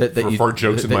That for fart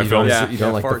jokes in that my you don't- films. You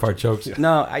don't like the fart jokes.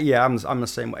 No, I'm the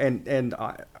same way. And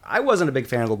I wasn't a big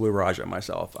fan of the Blue Raja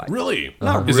myself. Really?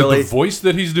 Not Is really. it the voice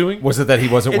that he's doing? Was it that he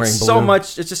wasn't wearing It's blue? so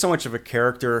much. It's just so much of a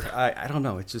character. I don't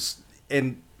know. It's just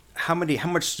and how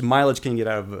much mileage can you get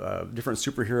out of different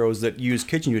superheroes that use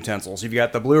kitchen utensils? You've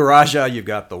got the Blue Raja, you've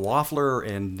got the Waffler,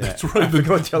 and That's right. I forget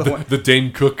what the other one. The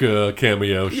Dane Cook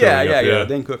cameo. Yeah, showing up,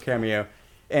 Dane Cook cameo.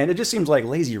 And it just seems like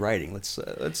lazy writing. Let's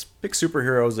pick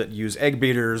superheroes that use egg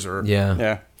beaters or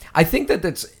Yeah. I think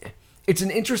it's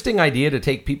an interesting idea to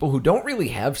take people who don't really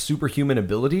have superhuman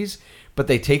abilities, but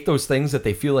they take those things that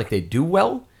they feel like they do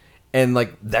well, and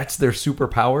like that's their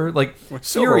superpower. Like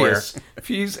Furious,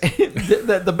 he's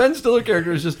the Ben Stiller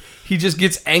character is he just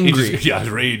gets angry. his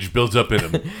rage builds up in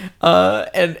him.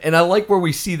 And I like where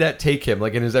we see that take him,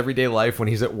 like in his everyday life when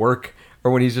he's at work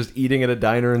or when he's just eating at a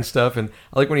diner and stuff. And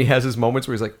I like when he has his moments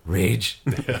where he's like, rage,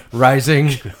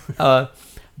 rising.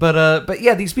 But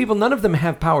yeah, these people, none of them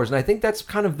have powers. And I think that's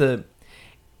kind of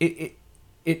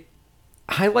it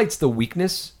highlights the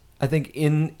weakness, I think,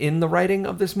 in the writing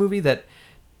of this movie, that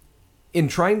in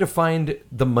trying to find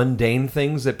the mundane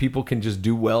things that people can just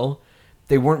do well,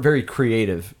 they weren't very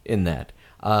creative in that.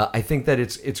 I think that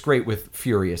it's great with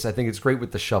Furious. I think it's great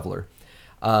with the Shoveler.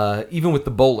 Even with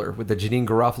the bowler, with the Janine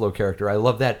Garofalo character, I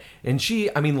love that. And she,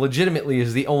 I mean, legitimately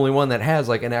is the only one that has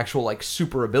like an actual like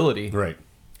super ability. Right.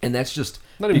 And that's just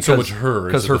Not even so much her,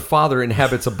 because is her it? father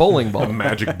inhabits a bowling ball. A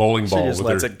magic bowling She ball just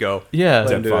with lets her it go. Yeah.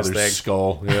 Let him dead do his father's thing.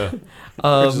 skull. Yeah.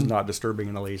 This is not disturbing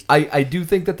in the least. I do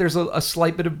think that there's a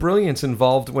slight bit of brilliance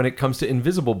involved when it comes to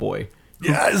Invisible Boy.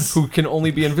 Yes. Who can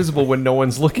only be invisible when no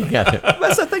one's looking at him.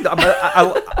 That's the thing.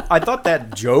 I thought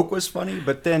that joke was funny,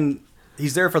 but then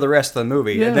he's there for the rest of the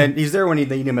movie, Yeah. and then he's there when you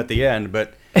need him at the end.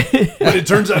 But But it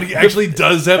turns out he actually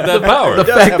does have that power. The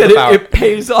does fact have that the power. it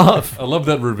pays off. I love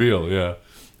that reveal. Yeah.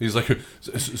 He's like,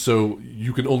 so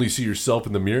you can only see yourself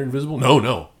in the mirror invisible?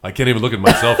 No. I can't even look at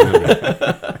myself in the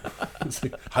mirror. It's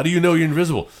like, how do you know you're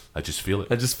invisible? I just feel it.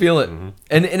 I just feel it.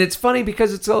 And it's funny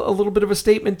because it's a little bit of a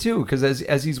statement too, because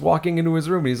as he's walking into his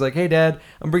room, he's like, "Hey Dad,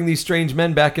 I'm bringing these strange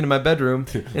men back into my bedroom."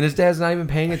 And his dad's not even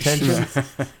paying attention.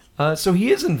 So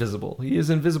he is invisible. He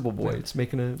is Invisible Boy. It's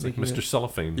making Mr.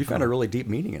 Cellophane. you found a really deep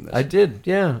meaning in this. I did,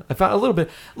 yeah. I found a little bit.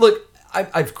 Look,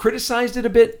 I've criticized it a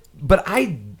bit, but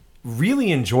I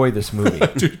really enjoy this movie.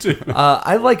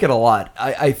 I like it a lot.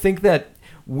 I think that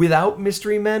without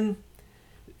Mystery Men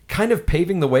kind of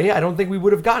paving the way, I don't think we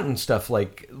would have gotten stuff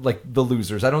like The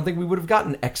Losers. I don't think we would have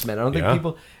gotten X-Men. I don't think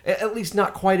people, at least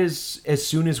not quite as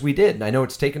soon as we did. And I know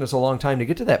it's taken us a long time to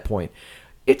get to that point.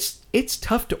 It's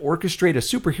tough to orchestrate a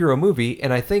superhero movie,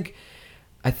 and I think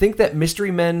that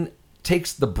Mystery Men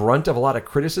takes the brunt of a lot of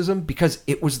criticism because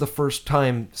it was the first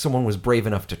time someone was brave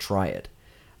enough to try it.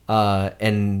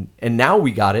 And now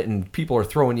we got it, and people are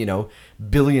throwing,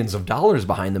 billions of dollars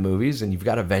behind the movies, and you've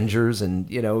got Avengers and,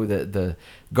 the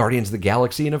Guardians of the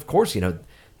Galaxy, and of course,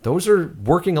 those are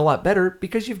working a lot better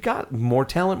because you've got more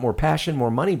talent, more passion,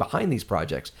 more money behind these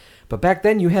projects. But back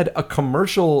then you had a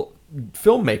commercial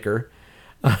filmmaker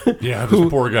Yeah, this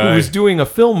poor guy. who was doing a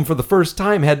film for the first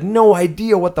time, had no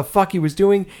idea what the fuck he was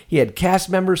doing. He had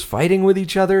cast members fighting with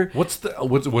each other. What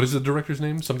is the director's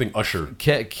name? Something Usher.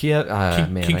 Kinky Usher.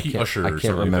 I Or can't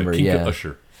something remember. Like that. Kinky Yeah,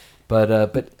 Usher.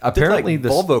 but apparently did,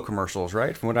 this Volvo commercials,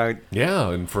 right? From what I Yeah,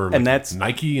 and And that's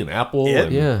Nike and Apple. it?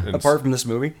 And, Yeah. and apart from this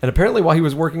movie. And apparently, while he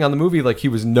was working on the movie, like he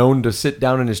was known to sit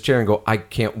down in his chair and go, "I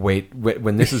can't wait.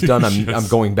 When this is done, I'm Yes. I'm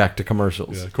going back to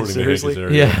commercials." yeah, according Seriously? to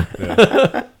Hank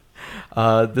Yeah.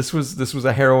 This was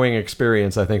a harrowing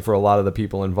experience, I think, for a lot of the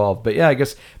people involved. But yeah, I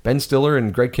guess Ben Stiller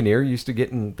and Greg Kinnear used to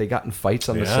get in fights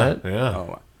on the set. Yeah.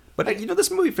 Oh, but this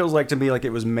movie feels like to me like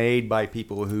it was made by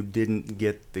people who didn't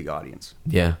get the audience.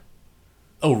 Yeah.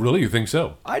 Oh, really? You think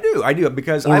so? I do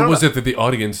because I Or don't was know. it that the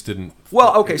audience didn't?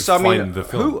 Well, okay, so I mean, find the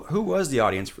film? who was the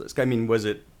audience for this? I mean, was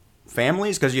it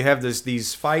families? Because you have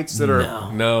these fights that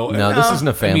are No, This isn't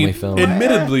a family film.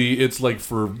 Admittedly, it's like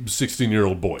for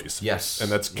 16-year-old boys. Yes.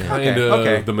 and that's Yeah. kind of okay,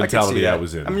 the I can mentality see I that.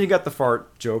 was in. I mean, you got the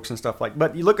fart jokes and stuff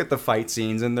but you look at the fight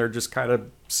scenes and they're just kind of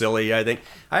silly. I think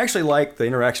I actually like the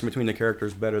interaction between the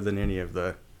characters better than any of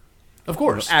the of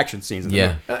course, action scenes. In the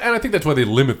Yeah. movie. and I think that's why they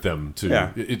limit them to. Yeah.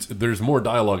 There's more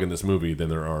dialogue in this movie than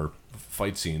there are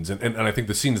fight scenes, and I think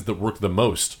the scenes that work the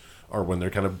most are when they're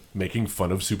kind of making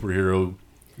fun of superhero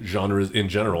genres in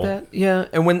general.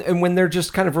 And when they're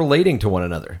just kind of relating to one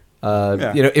another.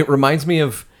 Yeah. It reminds me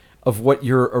of what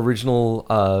your original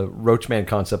Roachman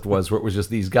concept was, where it was just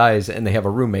these guys and they have a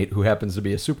roommate who happens to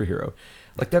be a superhero.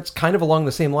 Like that's kind of along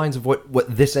the same lines of what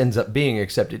this ends up being,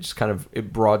 except it just kind of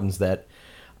it broadens that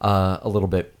a little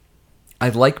bit. I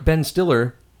like Ben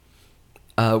Stiller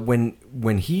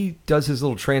when he does his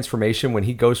little transformation, when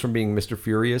he goes from being Mr.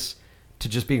 Furious to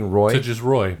just being Roy. To just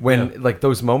Roy. When Yeah. like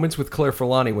those moments with Claire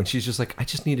Forlani when she's just like, I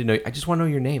just want to know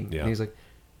your name. Yeah. And he's like,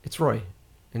 it's Roy.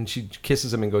 And she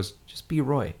kisses him and goes, just be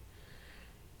Roy.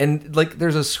 And like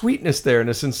there's a sweetness there and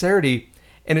a sincerity.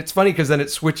 And it's funny because then it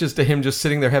switches to him just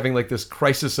sitting there having like this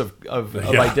crisis of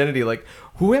Yeah. identity. Like,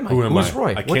 who am I? Who am Who's I? Roy?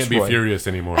 I What's can't be Roy? furious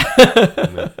anymore.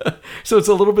 So it's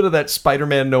a little bit of that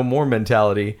Spider-Man No More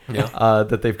mentality Yeah.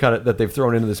 that they've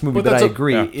thrown into this movie. But But I that's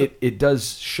agree, yeah. it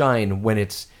does shine when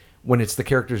it's the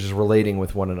characters just relating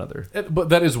with one another. But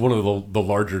that is one of the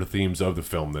larger themes of the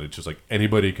film, that it's just like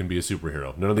anybody can be a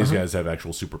superhero. None of these guys have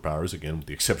actual superpowers, again, with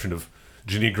the exception of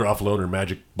Janine Garofalo and her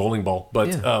magic bowling ball. But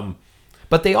Yeah.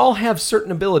 But they all have certain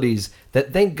abilities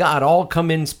that, thank God, all come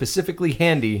in specifically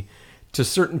handy to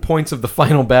certain points of the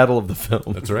final battle of the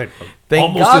film. that's right. Thank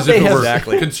Almost God as if they it have- were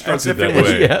Exactly. constructed As if that it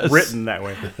was way. Yes. written that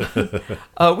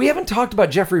way. We haven't talked about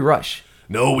Jeffrey Rush.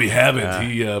 No, we haven't.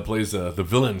 He plays the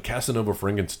villain Casanova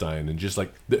Frankenstein, and just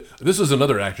like this is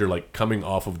another actor like coming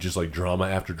off of just like drama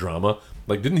after drama.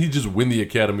 Like, didn't he just win the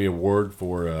Academy Award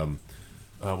for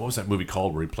what was that movie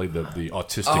called where he played the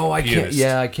autistic pianist?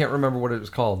 I can't remember what it was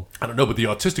called. I don't know, but the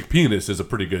autistic pianist is a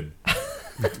pretty good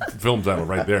film title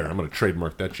right there. I'm going to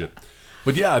trademark that shit.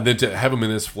 But yeah, then to have him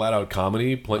in this flat-out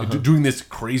comedy, doing this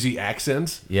crazy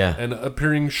accent, Yeah. and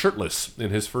appearing shirtless in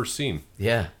his first scene.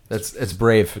 Yeah, that's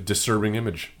brave. A disturbing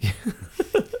image.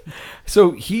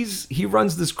 So he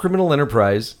runs this criminal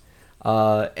enterprise,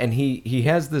 and he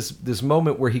has this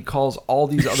moment where he calls all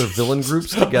these other villain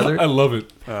groups together. I love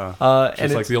it. And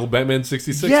It's like the old Batman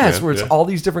 66. yes, man. where it's Yeah. all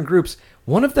these different groups.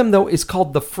 One of them though is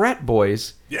called the Frat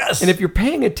Boys. Yes. And if you're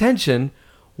paying attention,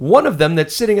 one of them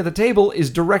that's sitting at the table is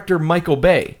director Michael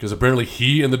Bay. Because apparently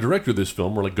he and the director of this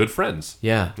film were like good friends.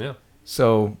 Yeah. Yeah.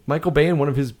 So Michael Bay in one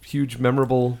of his huge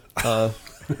memorable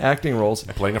acting roles.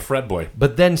 Playing a frat boy.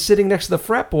 But then sitting next to the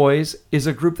Frat Boys is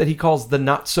a group that he calls the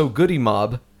Not So Goody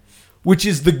Mob, which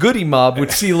is the Goody Mob with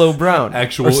CeeLo Brown. or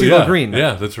CeeLo Green.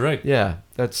 Yeah, that's right. Yeah,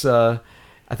 that's.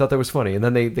 I thought that was funny. And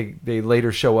then they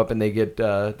later show up and they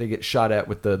get shot at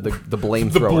with the blame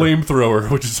The thrower. flamethrower,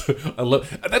 which is I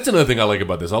love. That's another thing I like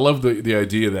about this. I love the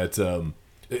idea that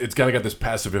it's kind of got this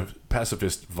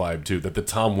pacifist vibe too. That the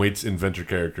Tom Waits inventor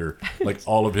character, like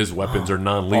all of his weapons are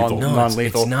non-lethal. No,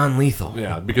 Non-lethal. It's non-lethal.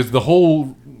 Yeah, because the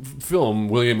whole film,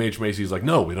 William H. Macy's like,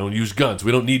 no, we don't use guns.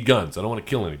 We don't need guns. I don't want to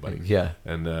kill anybody. Yeah.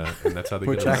 and that's how they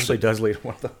Which get around actually it. does lead to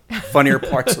one of the funnier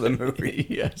parts of the movie.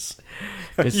 Yes.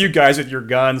 You guys with your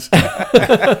guns.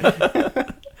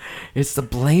 It's the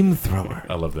blame thrower.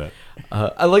 I love that.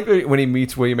 I like when he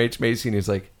meets William H. Macy and he's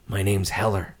like, "My name's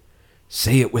Heller.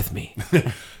 Say it with me."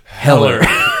 Heller.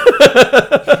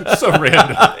 So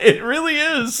random. It really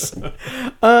is.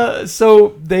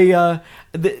 So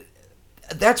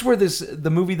that's where the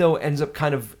movie though ends up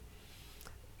kind of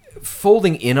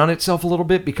folding in on itself a little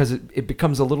bit because it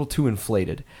becomes a little too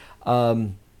inflated.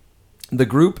 The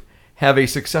group have a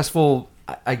successful,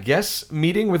 I guess,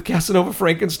 meeting with Casanova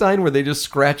Frankenstein where they just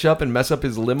scratch up and mess up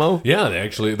his limo. Yeah,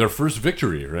 their first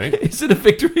victory, right? Is it a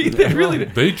victory? They really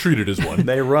They treat it as one.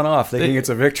 They run off thinking it's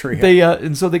a victory.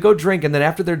 and so they go drink, and then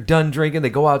after they're done drinking, they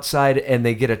go outside and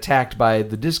they get attacked by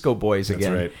the Disco Boys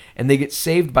again. right. And they get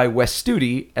saved by Wes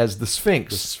Studi as the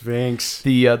Sphinx, Sphinx.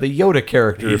 the Yoda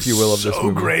character, if you will, of this so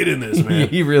movie. great in this, man.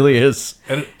 He really is.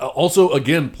 And also,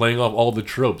 again, playing off all the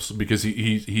tropes because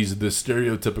he's the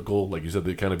stereotypical, like you said,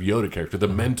 the kind of Yoda character, the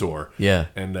mentor. Yeah.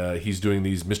 And he's doing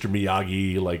these Mr.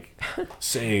 Miyagi like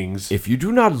sayings. If you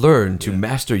do not learn to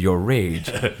master your rage,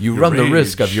 you run the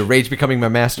risk of your rage becoming my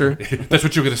master. That's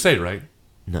what you're going to say, right?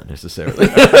 Not necessarily.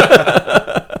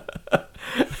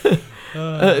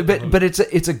 But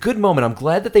it's a good moment. I'm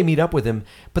glad that they meet up with him.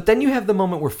 But then you have the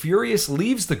moment where Furious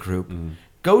leaves the group,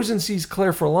 goes and sees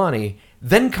Claire Forlani,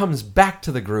 then comes back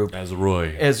to the group As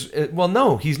Roy. well.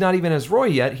 No, he's not even as Roy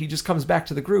yet. He just comes back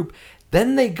to the group.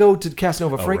 Then they go to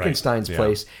Casanova Frankenstein's Yeah.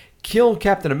 place, kill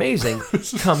Captain Amazing,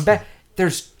 come back.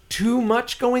 There's too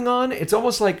much going on. It's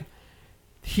almost like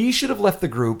he should have left the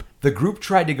group. The group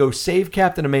tried to go save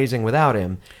Captain Amazing without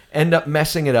him, end up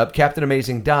messing it up. Captain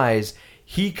Amazing dies.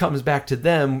 He comes back to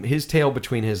them, his tail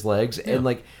between his legs, and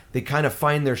like they kind of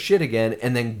find their shit again,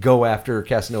 and then go after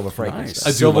Casanova Frankenstein.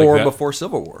 I do Civil like War that. before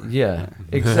Civil War. Yeah,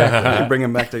 exactly. They bring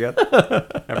them back together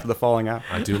after the falling out.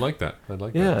 I do like that. I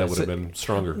like Yeah, that. That would so- have been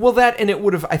stronger. Well, that and it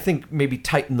would have, I think, maybe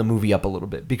tightened the movie up a little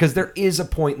bit because there is a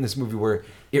point in this movie where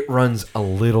it runs a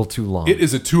little too long. It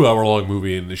is a 2-hour-long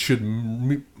movie, and it should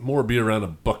more be around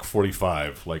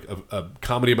 $1.45. Like a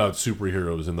comedy about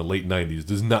superheroes in the late '90s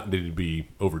does not need to be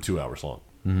over 2 hours long.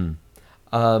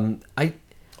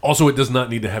 Also, it does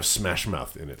not need to have Smash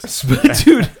Mouth in it.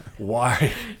 Dude.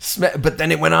 Why? But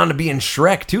then it went on to be in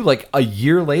Shrek too, like a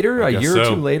year later, a guess year or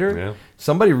so. two later. Yeah.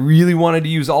 Somebody really wanted to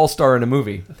use All Star in a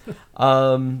movie.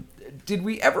 Did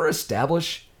we ever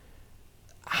establish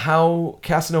how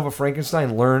Casanova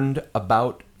Frankenstein learned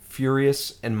about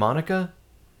Furious and Monica?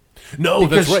 No,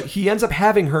 Because that's right. he ends up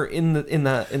having her in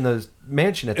the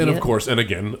mansion at the And end. of course, and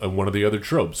again, one of the other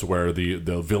tropes where the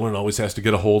villain always has to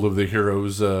get a hold of the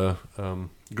hero's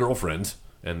girlfriend,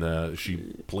 and she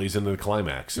plays into the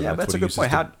climax. And Yeah, that's what a he good uses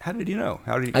point. to- How did you know?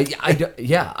 How did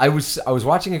he? I was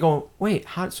watching it going, wait,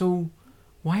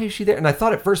 why is she there? And I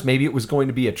thought at first maybe it was going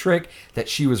to be a trick that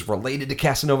she was related to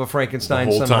Casanova Frankenstein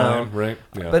The whole somehow. time, right?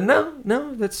 Yeah. But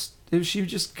no, she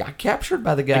just got captured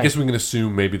by the guy. I guess we can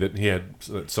assume maybe that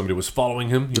that somebody was following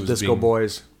him. He The was Disco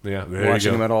Boys. Yeah, there you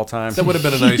Watching go. him at all times. That would have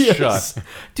been a nice Yes. shot.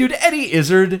 Dude, Eddie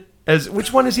Izzard as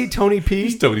which one is he? Tony P.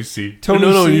 He's Tony C. Tony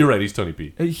no, C. you're right. He's Tony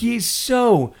P. He's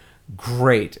so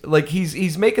great. Like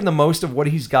he's making the most of what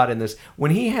he's got in this.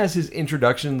 When he has his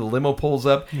introduction, the limo pulls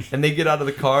up and they get out of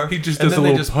the car. He just and does a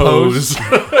then they little just pose.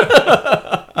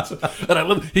 And I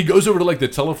love. He goes over to like the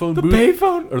telephone booth,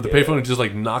 payphone? or the payphone, and just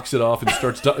like knocks it off and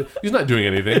starts. He's not doing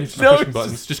anything. He's just No, pushing it's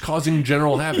buttons, just causing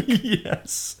general havoc.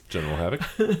 Yes. General havoc.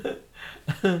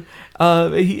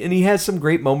 He has some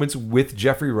great moments with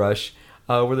Jeffrey Rush.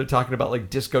 where they're talking about like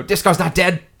disco. Disco's not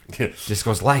dead.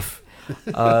 Disco's life.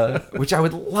 Which I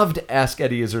would love to ask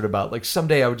Eddie Izzard about. Like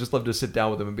someday I would just love to sit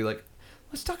down with him and be like,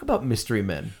 let's talk about Mystery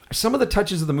Men. Some of the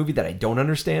touches of the movie that I don't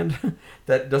understand,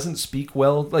 that doesn't speak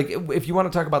well. Like if you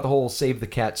want to talk about the whole Save the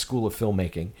Cat school of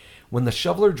filmmaking, when the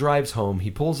shoveler drives home,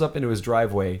 he pulls up into his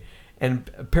driveway and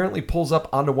apparently pulls up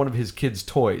onto one of his kids'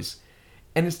 toys.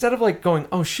 And instead of like going,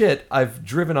 oh shit, I've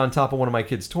driven on top of one of my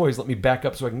kids' toys, let me back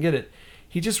up so I can get it.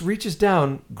 He just reaches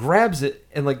down, grabs it,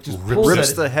 and like just pulls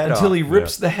rips it the head until off. he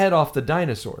rips the head off the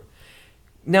dinosaur.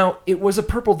 Now, it was a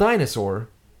purple dinosaur.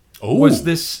 Oh. Was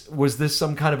this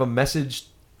some kind of a message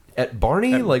at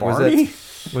Barney? At like Barney?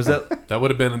 was that That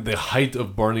would have been the height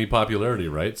of Barney popularity,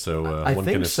 right? So I one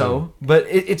think can so. assume. But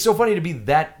it's so funny to be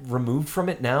that removed from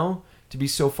it now, to be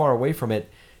so far away from it.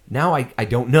 Now I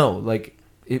don't know. Like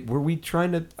were we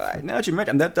trying to Now that you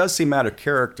mention, that does seem out of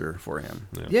character for him.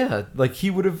 Yeah, like he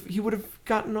would have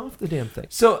gotten off the damn thing.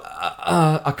 So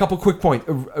a couple quick points.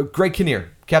 Greg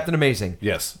Kinnear, Captain Amazing.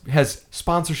 Yes. Has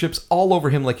sponsorships all over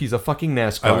him like he's a fucking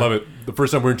NASCAR. I love it. The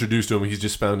first time we're introduced to him, he's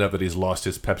just found out that he's lost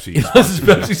his Pepsi. He lost his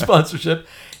Pepsi sponsorship.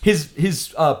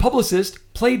 His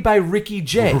publicist, played by Ricky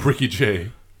Jay, Ricky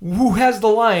Jay. who has the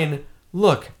line,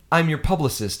 "Look, I'm your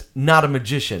publicist, not a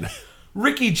magician."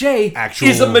 Ricky Jay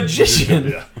is a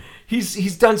magician. Yeah.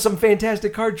 He's done some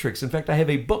fantastic card tricks. In fact, I have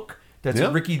a book that's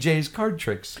Yeah. Ricky Jay's card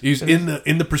tricks. He's in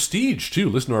the Prestige too.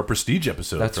 Listen to our Prestige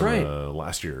episode. That's from, right.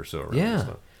 Last year or so. Right? Yeah.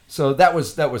 So that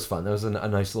was fun. That was a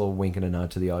nice little wink and a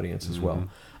nod to the audience as well.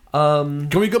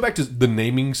 Can we go back to the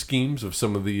naming schemes of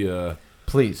some of the?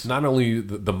 Please. Not only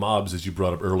the mobs as you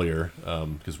brought up earlier,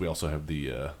 because we also have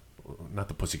the not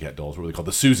the Pussycat Dolls. What are they called?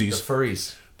 The Susies. The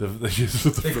furries. They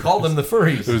They call them the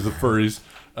furries. It was the furries.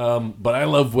 But I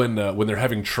love when they're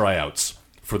having tryouts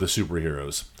for the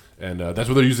superheroes, and that's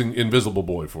what they're using Invisible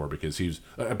Boy for, because he's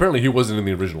apparently he wasn't in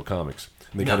the original comics,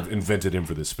 and they kind of invented him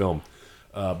for this film.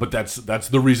 But that's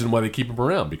the reason why they keep him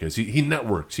around, because he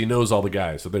networks, he knows all the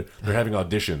guys, so they're having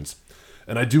auditions.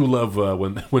 And I do love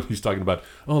when he's talking about,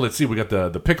 oh, let's see, we got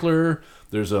the Pickler,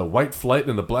 there's a White Flight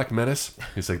and the Black Menace.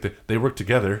 He's like, they work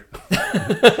together.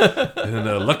 And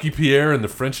then Lucky Pierre and the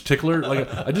French Tickler. Like,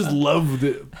 I just love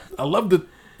I love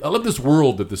this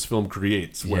world that this film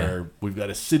creates, where we've got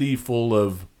a city full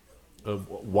of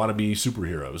wannabe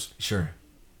superheroes. Sure.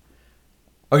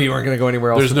 Oh, you weren't going to go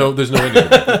anywhere else? There's no ending.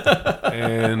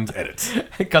 And edits.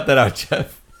 Cut that out,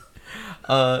 Jeff.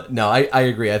 No, I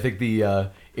agree. I think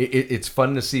it's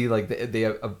fun to see, like, they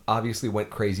obviously went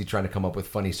crazy trying to come up with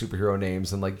funny superhero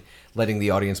names and like letting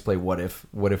the audience play what if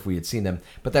we had seen them.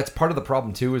 But that's part of the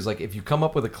problem too, is like if you come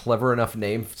up with a clever enough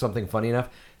name, something funny enough,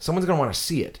 someone's going to want to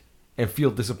see it and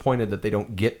feel disappointed that they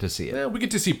don't get to see it. Yeah, we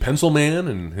get to see Pencil Man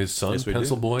and his son,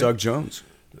 Pencil Boy. Doug Jones.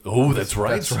 Oh, that's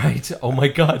right. That's right. Oh my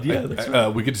God, yeah. That's right.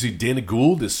 We get to see Danny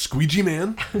Gould as Squeegee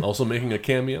Man, also making a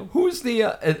cameo. Who's the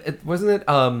wasn't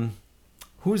it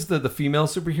who's the female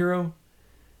superhero?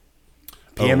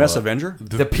 PMS Avenger?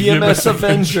 The PMS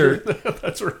Avenger.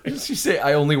 That's right. Did she say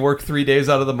I only work 3 days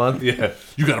out of the month? Yeah.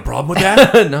 You got a problem with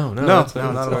that? No, not that's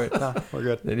at all. right. No, we're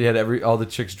good. Then you had all the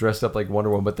chicks dressed up like Wonder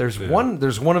Woman, but there's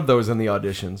one of those in the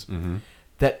auditions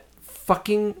that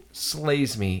fucking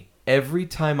slays me every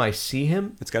time I see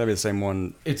him. It's got to be the same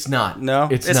one. It's not. No?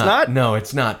 it's It's not. not? No,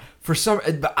 it's not. For some,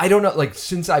 I don't know. Like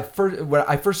since when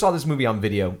I first saw this movie on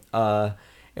video,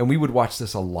 and we would watch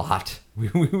this a lot. We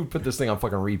would put this thing on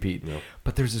fucking repeat. Yeah.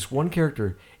 But there's this one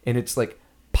character, and it's like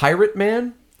Pirate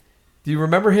Man. Do you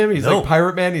remember him? He's like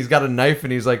Pirate Man. He's got a knife,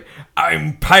 and he's like,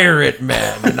 "I'm Pirate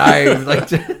Man," and I'm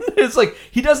like, it's like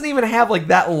he doesn't even have like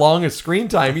that long a screen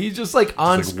time. He's just like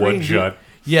on like screen. one shot.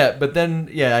 Yeah, but then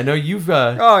I know you've.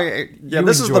 Oh yeah. You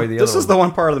This is enjoy the this other is the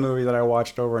one part of the movie that I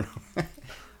watched over and over.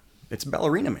 It's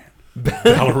Ballerina Man.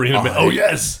 Ballerina Man. Oh,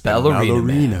 yes.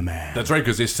 Ballerina Man. That's right,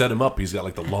 because they set him up. He's got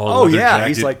like the long Oh, leather yeah, jacket.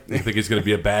 he's like- You think he's going to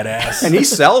be a badass. And he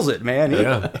sells it, man.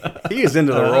 Yeah. He is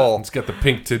into the role. It's got the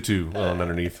pink tutu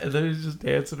underneath. And then he's just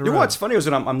dancing around. You know what's funny is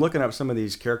when I'm looking up some of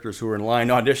these characters who are in line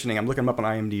auditioning, I'm looking them up on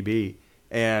IMDb,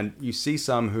 and you see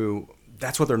some who,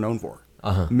 that's what they're known for.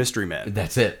 Mystery Men.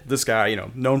 That's it. This guy,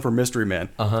 known for Mystery Men.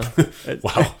 Wow.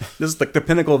 This is like the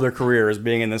pinnacle of their career, is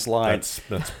being in this line.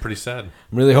 That's pretty sad.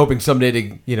 I'm really hoping someday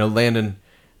to land in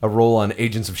a role on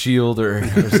Agents of S.H.I.E.L.D.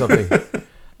 or something.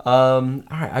 All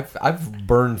right, I've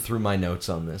burned through my notes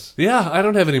on this. Yeah, I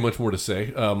don't have any much more to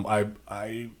say. I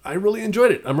really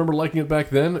enjoyed it. I remember liking it back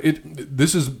then.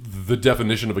 This is the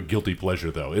definition of a guilty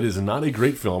pleasure, though. It is not a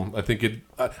great film. I think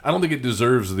I don't think it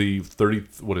deserves the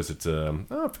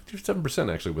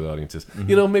 57% actually with audiences.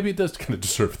 Maybe it does kind of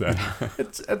deserve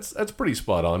that. That's pretty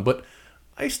spot on. But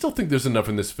I still think there's enough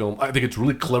in this film. I think it's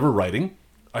really clever writing.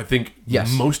 I think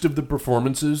Yes. most of the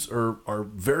performances are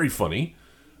very funny.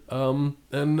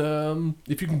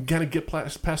 If you can kind of get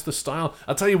past the style,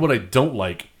 I'll tell you what I don't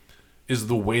like is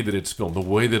the way that it's filmed, the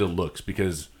way that it looks,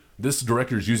 because this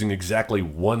director is using exactly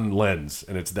one lens,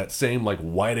 and it's that same like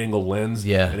wide angle lens.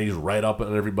 Yeah. And he's right up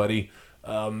on everybody.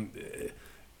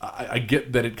 I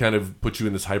get that it kind of puts you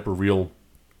in this hyper real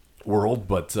world,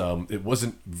 but it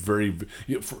wasn't very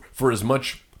for as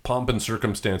much pomp and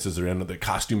circumstances are in the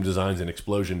costume designs and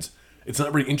explosions. It's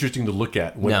not very interesting to look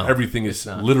at when No, everything is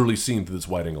literally seen through this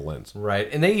wide angle lens.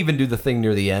 Right. And they even do the thing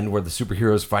near the end where the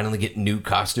superheroes finally get new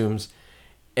costumes,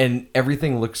 and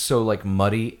everything looks so like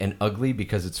muddy and ugly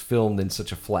because it's filmed in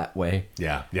such a flat way.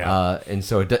 Yeah, yeah. And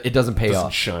so it doesn't pay Doesn't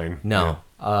off. shine. No.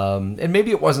 And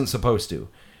maybe it wasn't supposed to.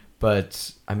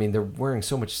 But, I mean, they're wearing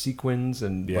so much sequins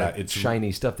and it's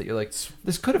shiny stuff that you're like,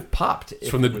 this could have popped. It's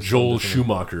from the Joel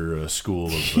Schumacher school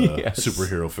of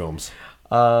superhero films.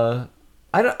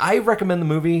 I recommend the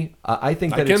movie. I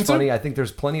think that it's funny. Too. I think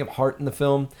there's plenty of heart in the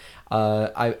film.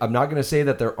 I'm not going to say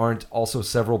that there aren't also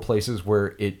several places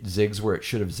where it zigs where it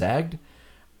should have zagged.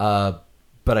 But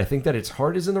I think that its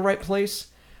heart is in the right place.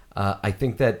 I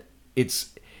think that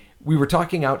we were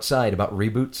talking outside about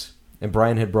reboots, and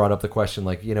Brian had brought up the question,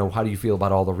 like, how do you feel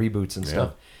about all the reboots and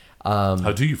stuff?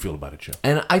 How do you feel about it, Joe?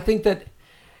 And I think that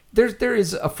there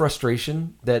is a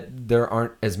frustration that there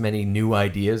aren't as many new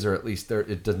ideas, or at least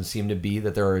it doesn't seem to be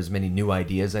that there are as many new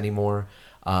ideas anymore.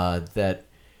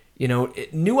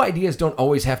 New ideas don't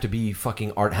always have to be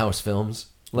fucking art house films.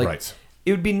 Like, right.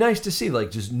 It would be nice to see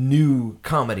like just new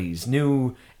comedies,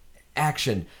 new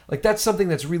action. Like that's something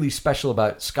that's really special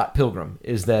about Scott Pilgrim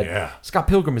is that Scott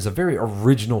Pilgrim is a very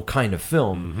original kind of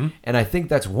film, and I think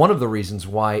that's one of the reasons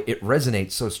why it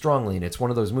resonates so strongly. And it's one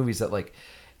of those movies that like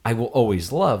I will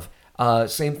always love.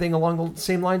 Same thing along the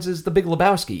same lines as The Big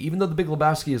Lebowski. Even though The Big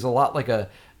Lebowski is a lot like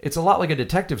a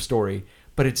detective story,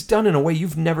 but it's done in a way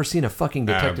you've never seen a fucking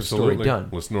detective story done.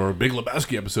 Listen to our Big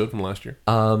Lebowski episode from last year.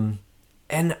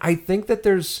 And I think that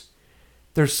there's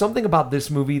something about this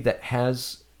movie that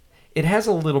has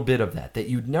a little bit of that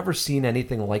you'd never seen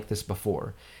anything like this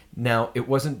before. Now, it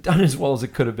wasn't done as well as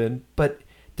it could have been, but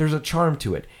there's a charm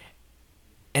to it.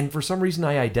 And for some reason,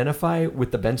 I identify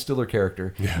with the Ben Stiller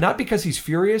character. Yeah. Not because he's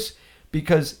furious,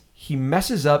 because he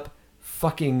messes up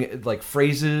fucking like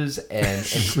phrases and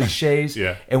cliches.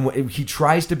 Yeah. And he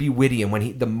tries to be witty.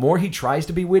 And the more he tries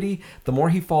to be witty, the more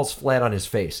he falls flat on his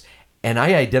face. And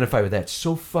I identify with that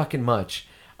so fucking much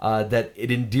that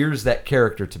it endears that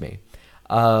character to me.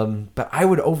 But I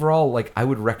would overall, I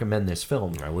would recommend this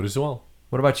film. I would as well.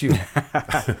 What about you?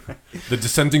 The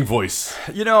dissenting voice.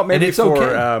 Maybe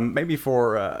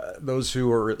for those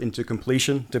who are into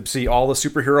completion, to see all the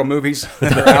superhero movies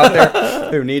that are out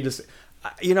there who need to see.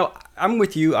 I'm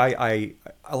with you. I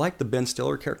like the Ben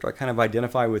Stiller character. I kind of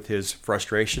identify with his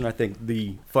frustration. I think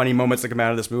the funny moments that come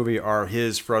out of this movie are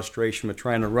his frustration with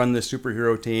trying to run this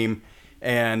superhero team,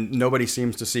 and nobody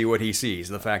seems to see what he sees.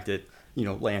 The fact that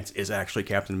Lance is actually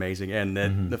Captain Amazing, and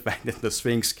that the fact that the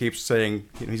Sphinx keeps saying,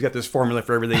 he's got this formula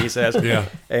for everything he says. Yeah.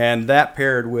 And that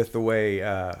paired with the way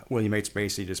William H.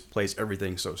 Macy just plays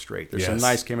everything so straight. There's some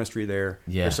nice chemistry there.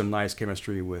 Yeah. There's some nice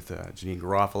chemistry with Janine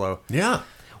Garofalo. Yeah.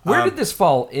 Where did this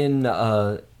fall in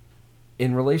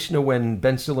relation to when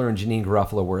Ben Stiller and Janine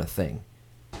Garofalo were a thing?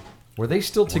 Were they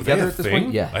still together at this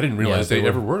point? Yeah. I didn't realize they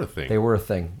ever were a thing. They were a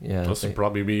thing. Yeah. Must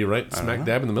probably be right smack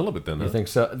dab in the middle of it then. You think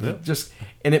so? Yeah.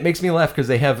 And it makes me laugh because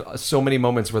they have so many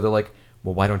moments where they're like,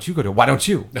 well, why don't you go to? Why don't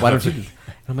you? Why don't you? And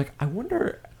I'm like, I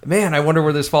wonder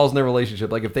where this falls in their relationship.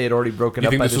 Like if they had already broken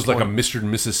up. You think by this was point. like a Mr.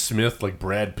 and Mrs. Smith, like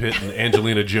Brad Pitt and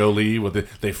Angelina Jolie, where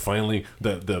they finally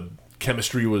the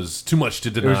chemistry was too much to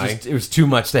deny. It was too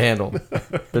much to handle.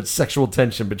 That sexual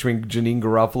tension between Janine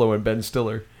Garofalo and Ben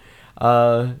Stiller.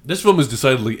 This film is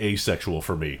decidedly asexual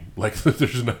for me. Like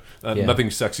there's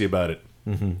nothing sexy about it.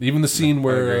 Mm-hmm. Even the scene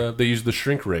where they use the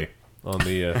shrink ray on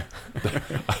the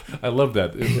I love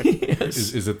that.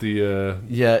 Yes. Is it the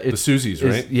the Susies,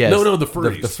 right? Yes. No, the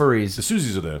furries. The furries. The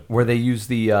Susies are there. Where they use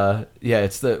the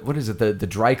it's the what is it, the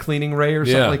dry cleaning ray or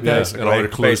something like that? Yes. And all their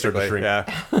clothes start to shrink. Yeah.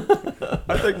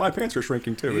 I think my pants are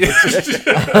shrinking too.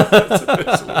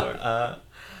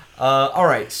 All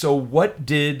right, so what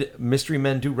did Mystery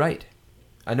Men do right?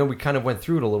 I know we kind of went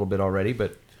through it a little bit already,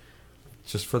 but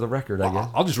just for the record, I guess.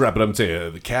 I'll just wrap it up and say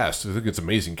the cast. I think it's an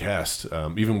amazing cast,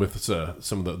 even with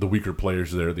some of the weaker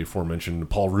players there, the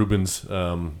aforementioned Paul Rubens.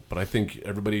 But I think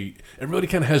everybody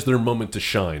kind of has their moment to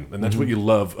shine, and that's what you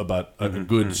love about a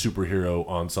good superhero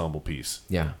ensemble piece.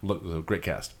 Yeah. Great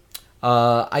cast.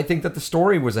 I think that the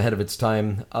story was ahead of its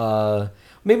time.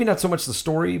 Maybe not so much the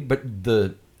story, but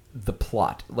the the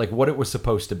plot, like what it was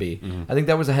supposed to be. I think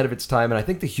that was ahead of its time, and I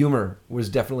think the humor was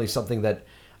definitely something that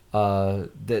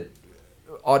that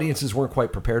audiences weren't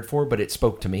quite prepared for, but it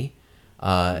spoke to me.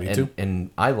 Me too. And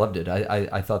I loved it.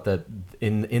 I thought that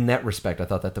in that respect, I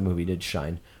thought that the movie did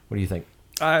shine. What do you think?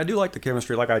 I do like the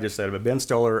chemistry, like I just said, but Ben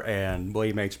Stiller and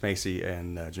William H. Macy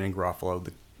and Janine Garofalo,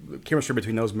 the chemistry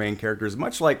between those main characters,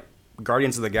 much like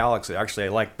Guardians of the Galaxy. Actually, I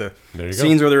like the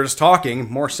scenes where they're just talking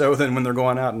more so than when they're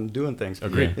going out and doing things.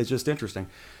 Agreed. It's just interesting.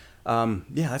 Yeah,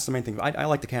 that's the main thing. I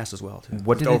like the cast as well, too.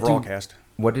 What did the overall it do, cast.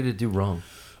 What did it do wrong?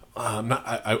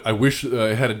 I wish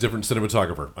it had a different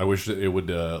cinematographer. I wish that it would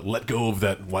let go of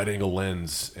that wide-angle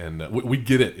lens. And we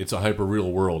get it. It's a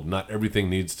hyper-real world. Not everything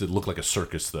needs to look like a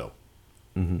circus, though.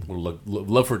 We'd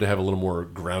love for it to have a little more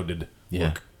grounded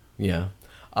look. Yeah.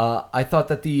 I thought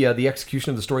that the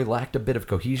execution of the story lacked a bit of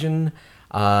cohesion.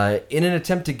 In an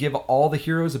attempt to give all the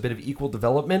heroes a bit of equal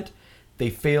development, they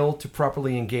failed to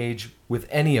properly engage with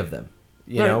any of them.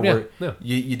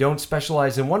 You don't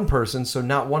specialize in one person, so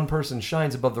not one person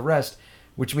shines above the rest,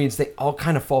 which means they all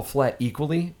kind of fall flat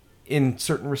equally in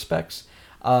certain respects.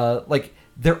 Like,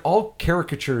 they're all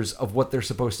caricatures of what they're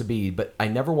supposed to be, but I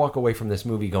never walk away from this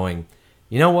movie going,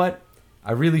 you know what?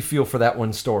 I really feel for that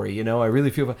one story. I really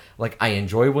feel like I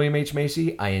enjoy William H.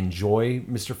 Macy. I enjoy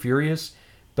Mr. Furious.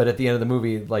 But at the end of the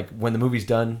movie, like when the movie's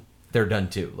done, they're done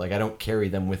too. Like I don't carry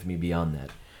them with me beyond that.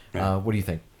 Yeah. What do you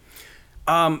think?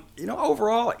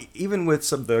 Overall, even with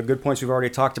some of the good points we've already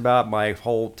talked about, my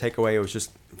whole takeaway was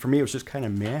just, for me, it was just kind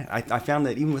of meh. I found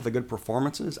that even with the good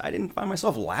performances, I didn't find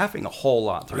myself laughing a whole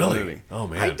lot through the movie. Oh,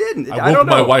 man. I didn't. I don't woke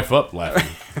know. my wife up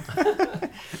laughing.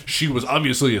 She was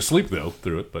obviously asleep, though,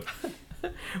 through it, but...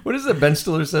 What is it Ben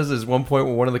Stiller says is one point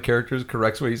when one of the characters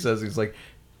corrects what he says? He's like,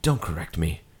 don't correct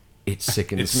me. It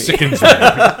sickens It me. sickens me.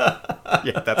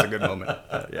 Yeah, that's a good moment.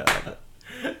 Yeah.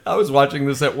 I was watching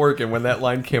this at work, and when that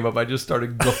line came up, I just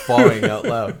started guffawing out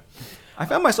loud. I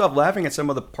found myself laughing at some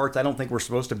of the parts I don't think were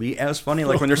supposed to be as funny.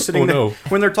 Like when they're sitting no. there,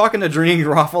 when they're talking to Janine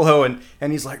Garofalo,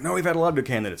 and he's like, no, we've had a lot of good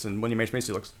candidates. And William H.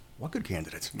 Macy looks, what good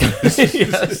candidates?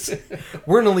 Yes.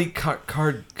 We're an elite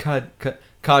cadre.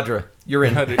 You're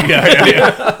in. Yeah.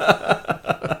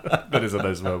 That is a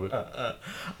nice moment.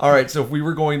 All right, so if we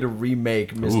were going to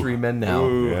remake Mystery Men Now,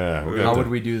 Yeah. we got how to- would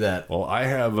we do that? Well, I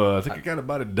have, I think I got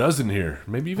about a dozen here.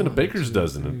 Maybe even a baker's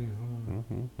dozen.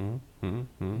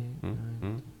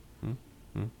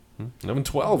 11,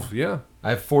 12, yeah.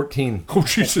 I have 14. Oh,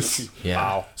 Jesus. Yeah.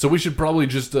 Wow. So we should probably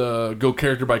just go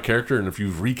character by character, and if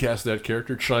you've recast that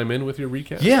character, chime in with your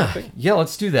recast. I Yeah, think. yeah,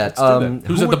 let's do that. Let's do that.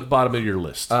 Who's who at the would- bottom of your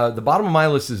list? the bottom of my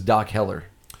list is Doc Heller.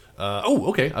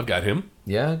 Okay, I've got him.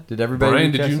 Yeah, did everybody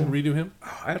Brian, did recast you him? redo him?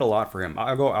 I had a lot for him.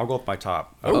 I'll go with my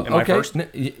top. Oh, Am I okay. first?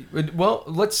 Well,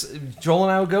 let's. Joel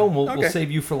and I will go, and we'll Okay.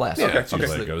 save you for last. Yeah, Okay, that's usually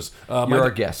okay. how it goes. You're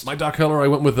our guest. My Doc Heller, I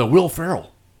went with Will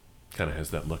Ferrell. Kind of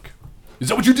has that look. Is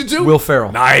that what you did too? Will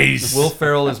Ferrell. Nice. Will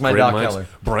Ferrell is my Great Doc minds. Heller.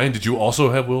 Brian, did you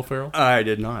also have Will Ferrell? I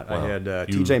did not. I had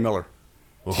T.J. Miller.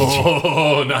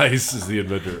 Oh, nice is the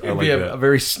inventor. I It'd like be that. a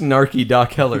very snarky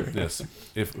Doc Heller. Yes.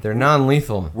 If They're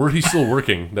non-lethal. were he still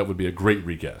working, that would be a great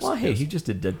recast. Well, hey, Yes. he just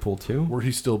did Deadpool 2. Were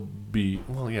he still be?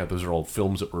 Well, yeah, those are all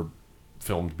films that were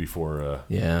filmed before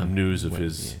Yeah. news of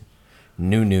his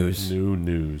New news. new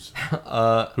news.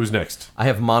 Who's next? I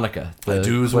have Monica, the I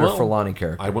do as Claire well. Forlani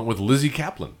character. I went with Lizzie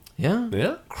Kaplan. Yeah?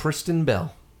 Yeah. Kristen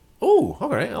Bell. Oh, all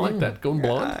right. I like that. Going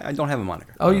blonde. I don't have a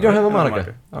Monica. Oh, you don't have a I don't have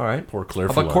Monica. All right. Poor Claire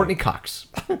How about Forlani. Courtney Cox?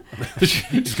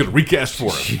 She's going to recast for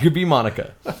him. She could be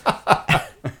Monica.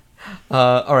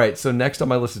 All right, so next on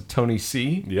my list is Tony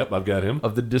C. Yep, I've got him.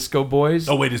 of the Disco Boys.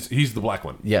 Oh, wait, he's the black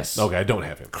one. Yes. Okay, I don't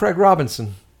have him. Craig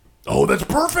Robinson. Oh, that's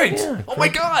perfect. Yeah, Oh, my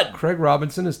God. Craig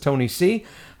Robinson is Tony C.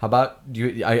 How about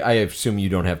you? I assume you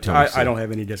don't have Tony C. I don't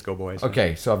have any Disco Boys.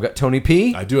 Okay, so I've got Tony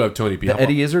P. I do have Tony P. The How about-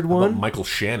 Eddie Izzard how about one? Michael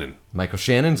Shannon. Michael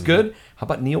Shannon's good. How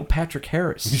about Neil Patrick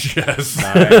Harris? Yes.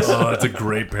 Oh, that's a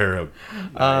great pair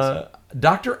of.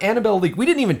 Dr. Annabelle Leake. We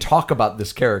didn't even talk about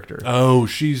this character. Oh,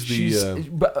 she's the She's,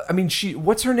 but I mean,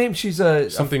 what's her name? She's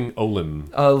something Olin.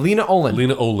 Lena Olin.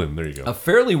 Lena Olin. There you go. A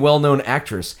fairly well-known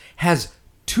actress, has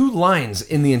 2 lines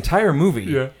in the entire movie.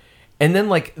 Yeah. And then,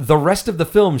 like, the rest of the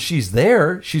film, she's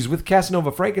there. She's with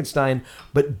Casanova Frankenstein,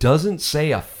 but doesn't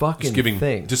say a fucking Just giving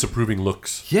thing. disapproving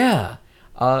looks. Yeah.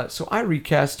 So I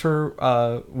recast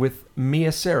her with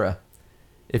Mia Sara,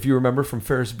 if you remember from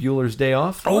Ferris Bueller's Day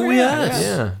Off. Oh, yes.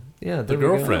 Yeah. Yeah, The there we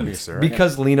go. girlfriend. Mia Sara,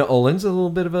 Because Lena Olin's a little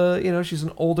bit of a, she's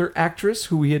an older actress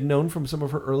who we had known from some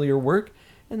of her earlier work.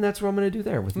 And that's what I'm going to do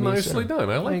there with Mia Nicely Sara. done.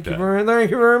 I like that.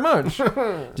 Thank you very much.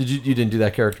 You didn't do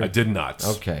that character? I did not.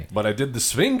 Okay. But I did the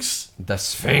Sphinx. The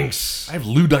Sphinx. I have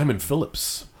Lou Diamond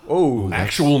Phillips. Oh,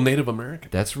 Actual Native American.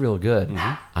 That's real good.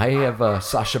 I have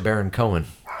Sacha Baron Cohen.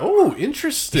 Oh,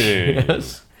 interesting.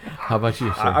 Yes. How about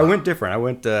you, sir? I went different. I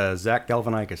went Zach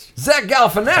Galifianakis. Zach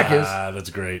Galifianakis. That's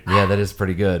great. Yeah, that is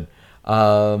pretty good.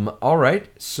 All right.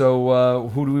 So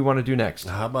who do we want to do next?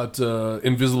 How about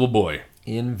Invisible Boy?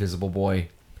 Invisible Boy.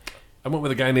 I went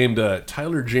with a guy named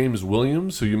Tyler James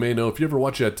Williams, who you may know if you ever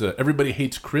watch that Everybody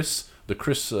Hates Chris, the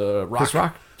Chris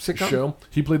Rock sitcom? show.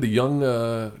 He played the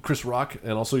young Chris Rock,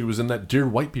 and also he was in that Dear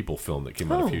White People film that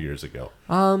came out a few years ago.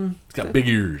 He's got big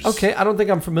ears. Okay, I don't think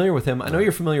I'm familiar with him. I know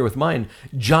you're familiar with mine,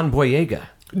 John Boyega.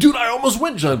 Dude, I almost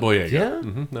went John Boyega.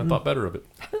 Yeah? I thought better of it.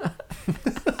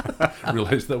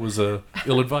 Realized that was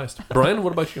ill-advised. Brian,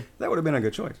 what about you? That would have been a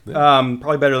good choice.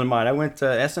 Probably better than mine. I went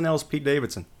SNL's Pete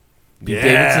Davidson.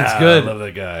 Davidson's good. I love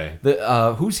that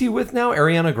guy. Who's he with now?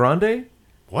 Ariana Grande?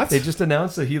 What? They just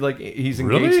announced that he's engaged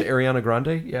Really? to Ariana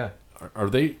Grande. Yeah. Are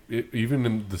they even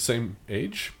in the same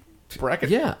age bracket?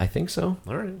 Yeah, I think so.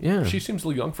 All right. Yeah. She seems a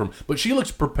little young for him, but she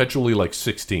looks perpetually like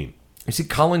 16. You see,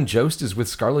 Colin Jost is with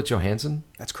Scarlett Johansson.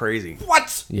 That's crazy.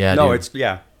 What? Yeah, No, dude. it's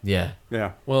yeah. Yeah.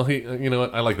 Well, you know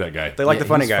what? I like that guy. They like Yeah, the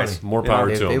funny he's guys. funny. More power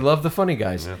They, to they him. love the funny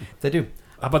guys. They do.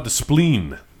 How about the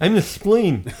spleen? I'm the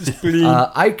spleen.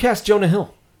 I cast Jonah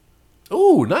Hill.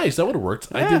 Oh, nice. That would have worked.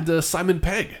 Yeah. I did Simon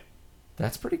Pegg.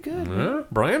 That's pretty good.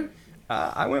 Brian?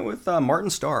 I went with Martin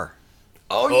Starr.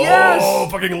 Oh, yes! Oh,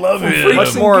 fucking love him. Freaks Much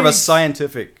and more of a Geeks.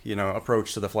 scientific,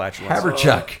 approach to the flatulence.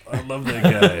 Haberchuck. I love that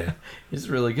guy. He's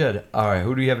really good. All right,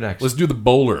 who do you have next? Let's do the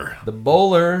bowler. The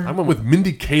bowler. I went with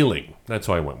Mindy Kaling. That's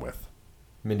who I went with.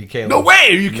 Mindy Kaling. No way!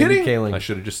 Are you Mindy kidding? Kaling. I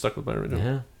should have just stuck with my original.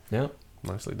 Yeah. Yeah.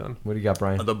 Nicely done. What do you got,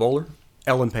 Brian? The bowler,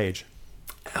 Ellen Page.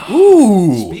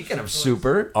 Ooh! Speaking of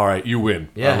super. All right, you win.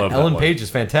 Yeah, I love Ellen that one. Page is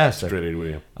fantastic. Straight A to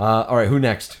William. All right, who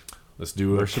next? Let's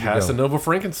do should we go? Casanova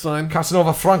Frankenstein.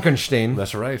 Casanova Frankenstein.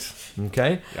 That's right.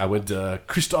 Okay. I went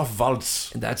Christoph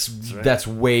Waltz. That's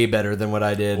way better than what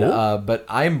I did. But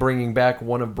I'm bringing back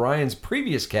one of Brian's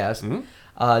previous cast,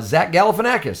 Zach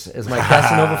Galifianakis, as my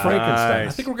Casanova Frankenstein.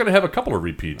 I think we're going to have a couple of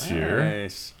repeats here.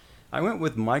 Nice. I went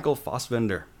with Michael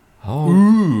Fassbender.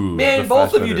 Ooh. Man, the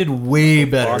both of you Fassbender. did way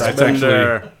better.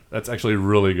 That's actually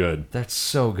really good. That's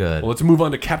so good. Well, let's move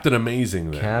on to Captain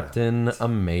Amazing then. Captain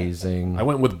Amazing. I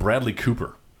went with Bradley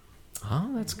Cooper.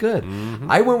 Oh, that's good.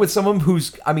 I went with someone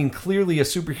who's, clearly a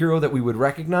superhero that we would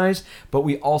recognize, but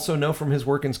we also know from his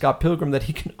work in Scott Pilgrim that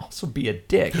he can also be a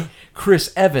dick.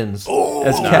 Chris Evans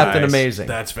as Captain Amazing.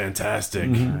 That's fantastic.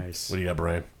 Nice. What do you got,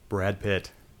 Brian? Brad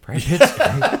Pitt. Brad Pitt's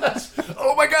great.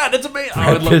 Oh my God, that's amazing! Brad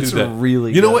I would love Pitt's to do that.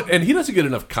 really You know good. what? And he doesn't get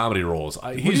enough comedy roles. What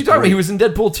are you talking about? He was in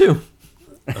Deadpool 2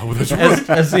 Oh, that's right.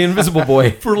 as the Invisible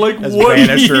Boy. For like As one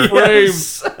Vanisher.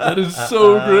 frame. That is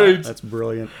so great. That's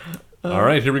brilliant. All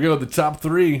right, here we go. The top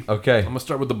three. Okay. I'm gonna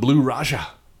start with the Blue Raja.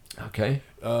 Okay.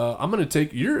 I'm gonna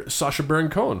take your Sacha Baron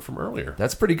Cohen from earlier.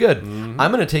 That's pretty good. I'm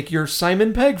going to take your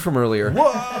Simon Pegg from earlier.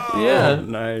 Whoa! Yeah.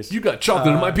 Nice. You got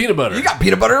chocolate in my peanut butter. You got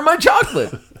peanut butter in my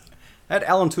chocolate. I had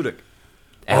Alan Tudyk.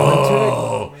 Alan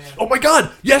Tudyk. Oh my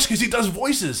God! Yes, because he does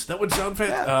voices. That would sound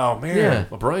fantastic. Oh man, Yeah.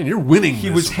 Well, Brian, you're winning. He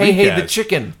this was Hey Hey the recast.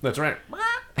 Chicken. That's right.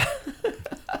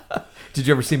 Did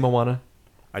you ever see Moana?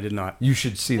 I did not. You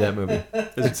should see that movie.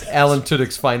 It's Alan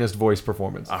Tudyk's finest voice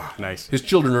performance. Ah, nice. His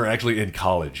children are actually in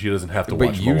college. He doesn't have to But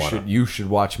watch you Moana. should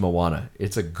watch Moana.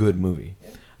 It's a good movie.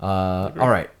 All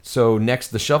right. So next,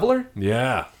 The Shoveler.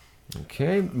 Yeah.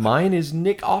 Okay. Mine is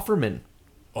Nick Offerman.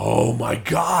 Oh my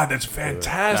God, that's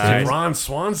fantastic, Nice. Ron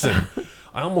Swanson.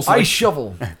 I almost I like,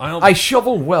 shovel. I- I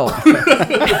shovel well.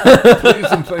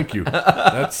 please and thank you.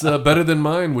 That's better than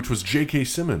mine, which was J.K.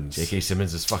 Simmons. J.K.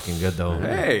 Simmons is fucking good though.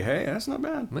 Hey, that's not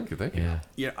bad. Thank you, thank you. Yeah.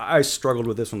 Yeah, I struggled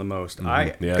with this one the most.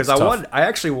 Yeah, Because it's tough.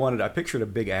 I pictured a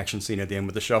big action scene at the end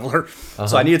with the shoveler,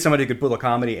 so I needed somebody who could pull the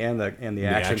comedy and the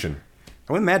action.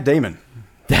 I went Matt Damon.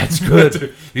 That's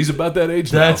good. He's about that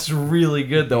age now. That's really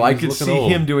good though. I He's could looking see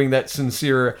old. him doing that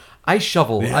sincere. I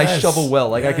shovel. I Yes, shovel well.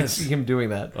 Like I could yes. see him doing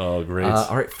that. Oh, great.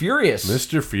 All right. Furious.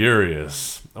 Mr.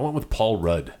 Furious. I went with Paul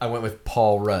Rudd. I went with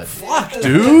Paul Rudd. Fuck,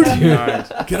 dude.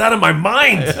 Get out of my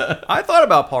mind. I thought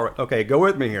about Paul. Okay, go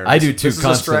with me here. I do too This is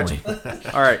a stretch.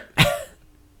 constantly. All right,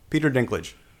 Peter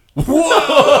Dinklage.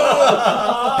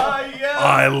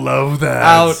 I love that.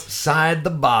 Outside the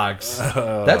box.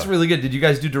 That's really good. Did you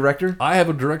guys do director? I have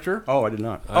a director. Oh, I did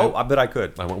not. I bet I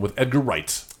could. I went with Edgar Wright.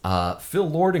 Phil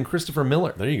Lord and Christopher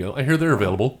Miller. There you go. I hear they're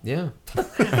available. Yeah.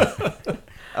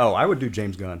 Oh, I would do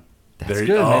James Gunn. That's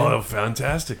good, man.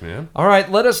 Fantastic, man. All right,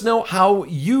 let us know how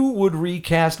you would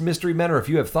recast Mystery Men, or if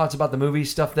you have thoughts about the movie,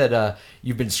 stuff that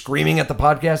you've been screaming at the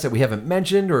podcast that we haven't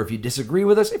mentioned, or if you disagree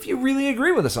with us, if you really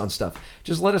agree with us on stuff.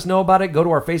 Just let us know about it. Go to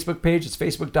our Facebook page. It's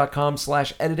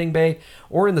facebook.com/editingbay,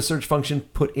 or in the search function,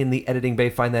 put in the editing bay,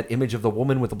 find that image of the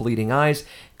woman with the bleeding eyes.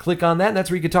 Click on that, and that's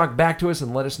where you can talk back to us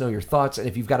and let us know your thoughts. And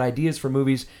if you've got ideas for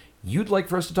movies you'd like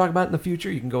for us to talk about in the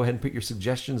future, you can go ahead and put your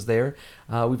suggestions there.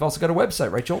 We've also got a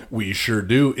website, right, Joel? We sure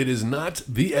do. It is not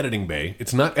the Editing Bay.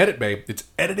 It's not Edit Bay. It's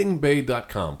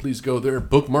editingbay.com. Please go there,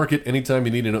 bookmark it. Anytime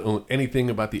you need to know anything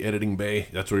about the Editing Bay,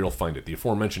 that's where you'll find it. The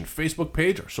aforementioned Facebook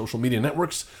page, our social media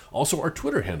networks, also our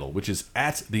Twitter handle, which is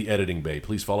 @theeditingbay.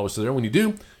 Please follow us there. When you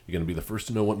do, you're going to be the first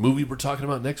to know what movie we're talking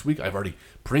about next week. I've already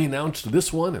pre-announced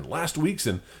this one and last week's,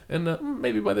 and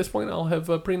maybe by this point I'll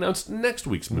have pre-announced next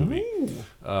week's movie.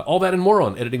 All that and more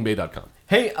on editingbay.com.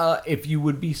 Hey, if you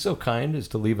would be so kind as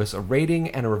to leave us a rating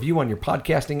and a review on your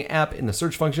podcasting app in the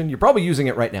search function. You're probably using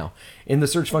it right now. In the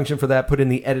search function for that, put in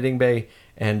the Editing Bay,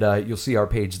 and you'll see our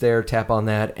page there. Tap on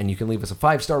that, and you can leave us a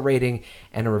 5-star rating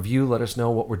and a review. Let us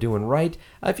know what we're doing right.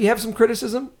 If you have some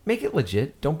criticism, make it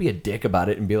legit. Don't be a dick about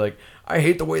it and be like, I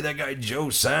hate the way that guy Joe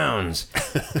sounds,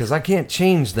 because I can't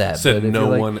change that. Said but if no you're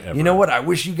like, one ever. You know what? I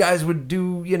wish you guys would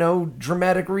do,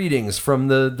 dramatic readings from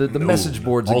the message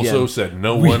boards again. Also said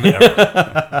no one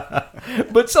ever.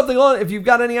 But something along, if you've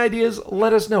got any ideas,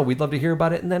 let us know. We'd love to hear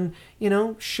about it. And then,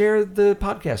 share the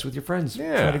podcast with your friends.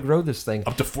 Yeah. Try to grow this thing.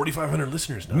 Up to 4,500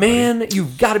 listeners now. Man,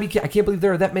 you've got to be I can't believe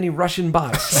there are that many Russian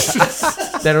bots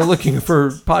that are looking for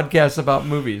podcasts about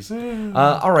movies.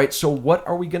 All right, so what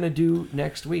are we going to do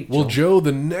next week, Well, Joel? Joe,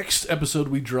 the next episode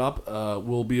we drop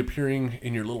will be appearing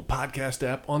in your little podcast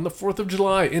app on the 4th of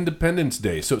July, Independence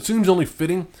Day. So it seems only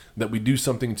fitting that we do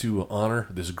something to honor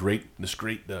this great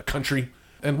country.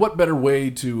 And what better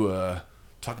way to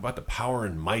talk about the power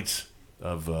and might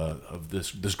of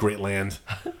this great land?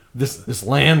 This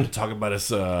land. Talk about us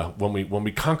when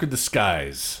we conquered the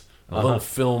skies. A little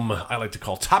film I like to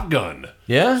call Top Gun.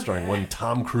 Yeah? Starring one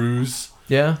Tom Cruise.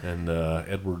 Yeah. And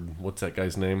Edward, what's that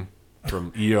guy's name?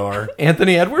 From ER.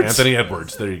 Anthony Edwards? Anthony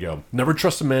Edwards, there you go. Never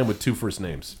trust a man with 2 first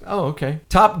names. Oh, okay.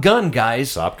 Top Gun,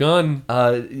 guys. Top Gun.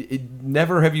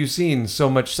 Never have you seen so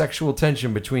much sexual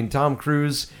tension between Tom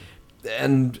Cruise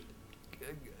and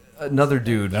another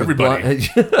dude. Everybody.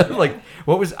 Like,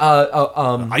 what was...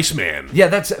 Iceman. Yeah,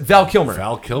 that's Val Kilmer.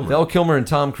 Val Kilmer. Val Kilmer and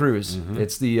Tom Cruise.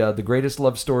 It's the greatest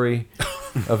love story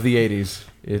of the 80s.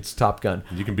 It's Top Gun.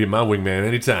 You can be my wingman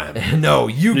anytime. No,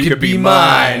 you could be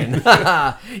mine.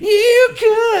 You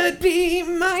could be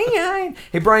mine.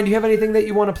 Hey, Brian, do you have anything that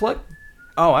you want to plug?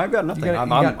 Oh, I've got nothing. You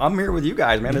got- I'm here with you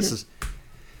guys, man. This is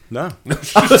no.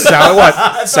 Sally,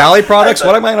 what? Sally products?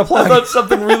 What am I going to I plug? thought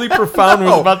something really profound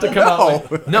was about to come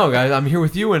out. No, guys, I'm here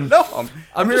with you, and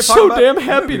I'm here just to talk so about damn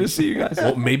happy to see you guys.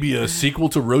 Well, maybe a sequel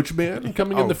to Roach Man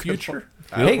coming in the future.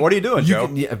 Hey, what are you doing, Joe?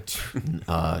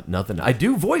 Nothing. I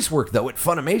do voice work, though, at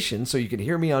Funimation, so you can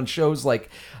hear me on shows like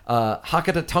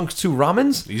Hakata Tonksu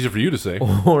Ramens Easy for you to say.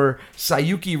 or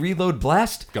Sayuki Reload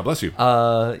Blast. God bless you.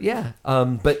 Yeah.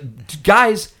 But,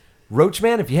 guys,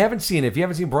 Roachman, if you haven't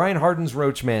seen Brian Harden's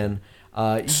Roachman, you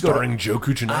can Starring go Joe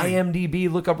to Kuchinai. IMDb,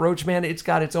 look up Roachman. It's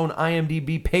got its own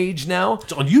IMDb page now.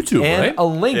 It's on YouTube, and right? a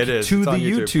link It is. to It's the on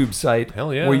YouTube site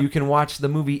Hell yeah. where you can watch the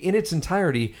movie in its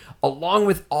entirety along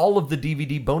with all of the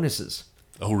DVD bonuses.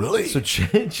 Oh, really? So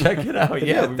check it out.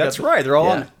 Yeah, we've that's got- right. They're all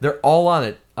on it. They're all on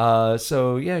it.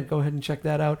 So yeah, go ahead and check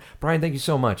that out. Brian, thank you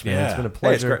so much, man. Yeah. It's been a Hey, it's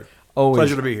pleasure. great.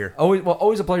 Pleasure to be here.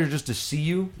 Always a pleasure just to see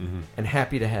you, and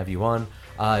happy to have you on.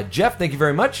 Jeff, thank you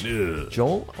very much. Yeah.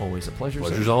 Joel, always a pleasure.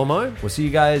 Pleasure's sir. all mine. We'll see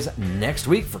you guys next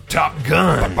week for Top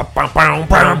Gun.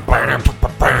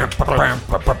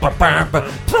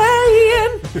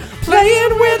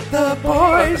 Playing with the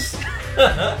boys.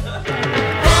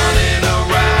 Running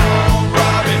around,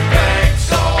 robbing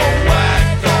banks, all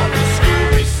whacked on the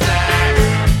Scooby Snacks.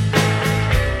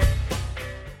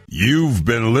 You've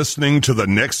been listening to the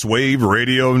Next Wave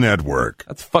Radio Network.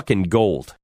 That's fucking gold.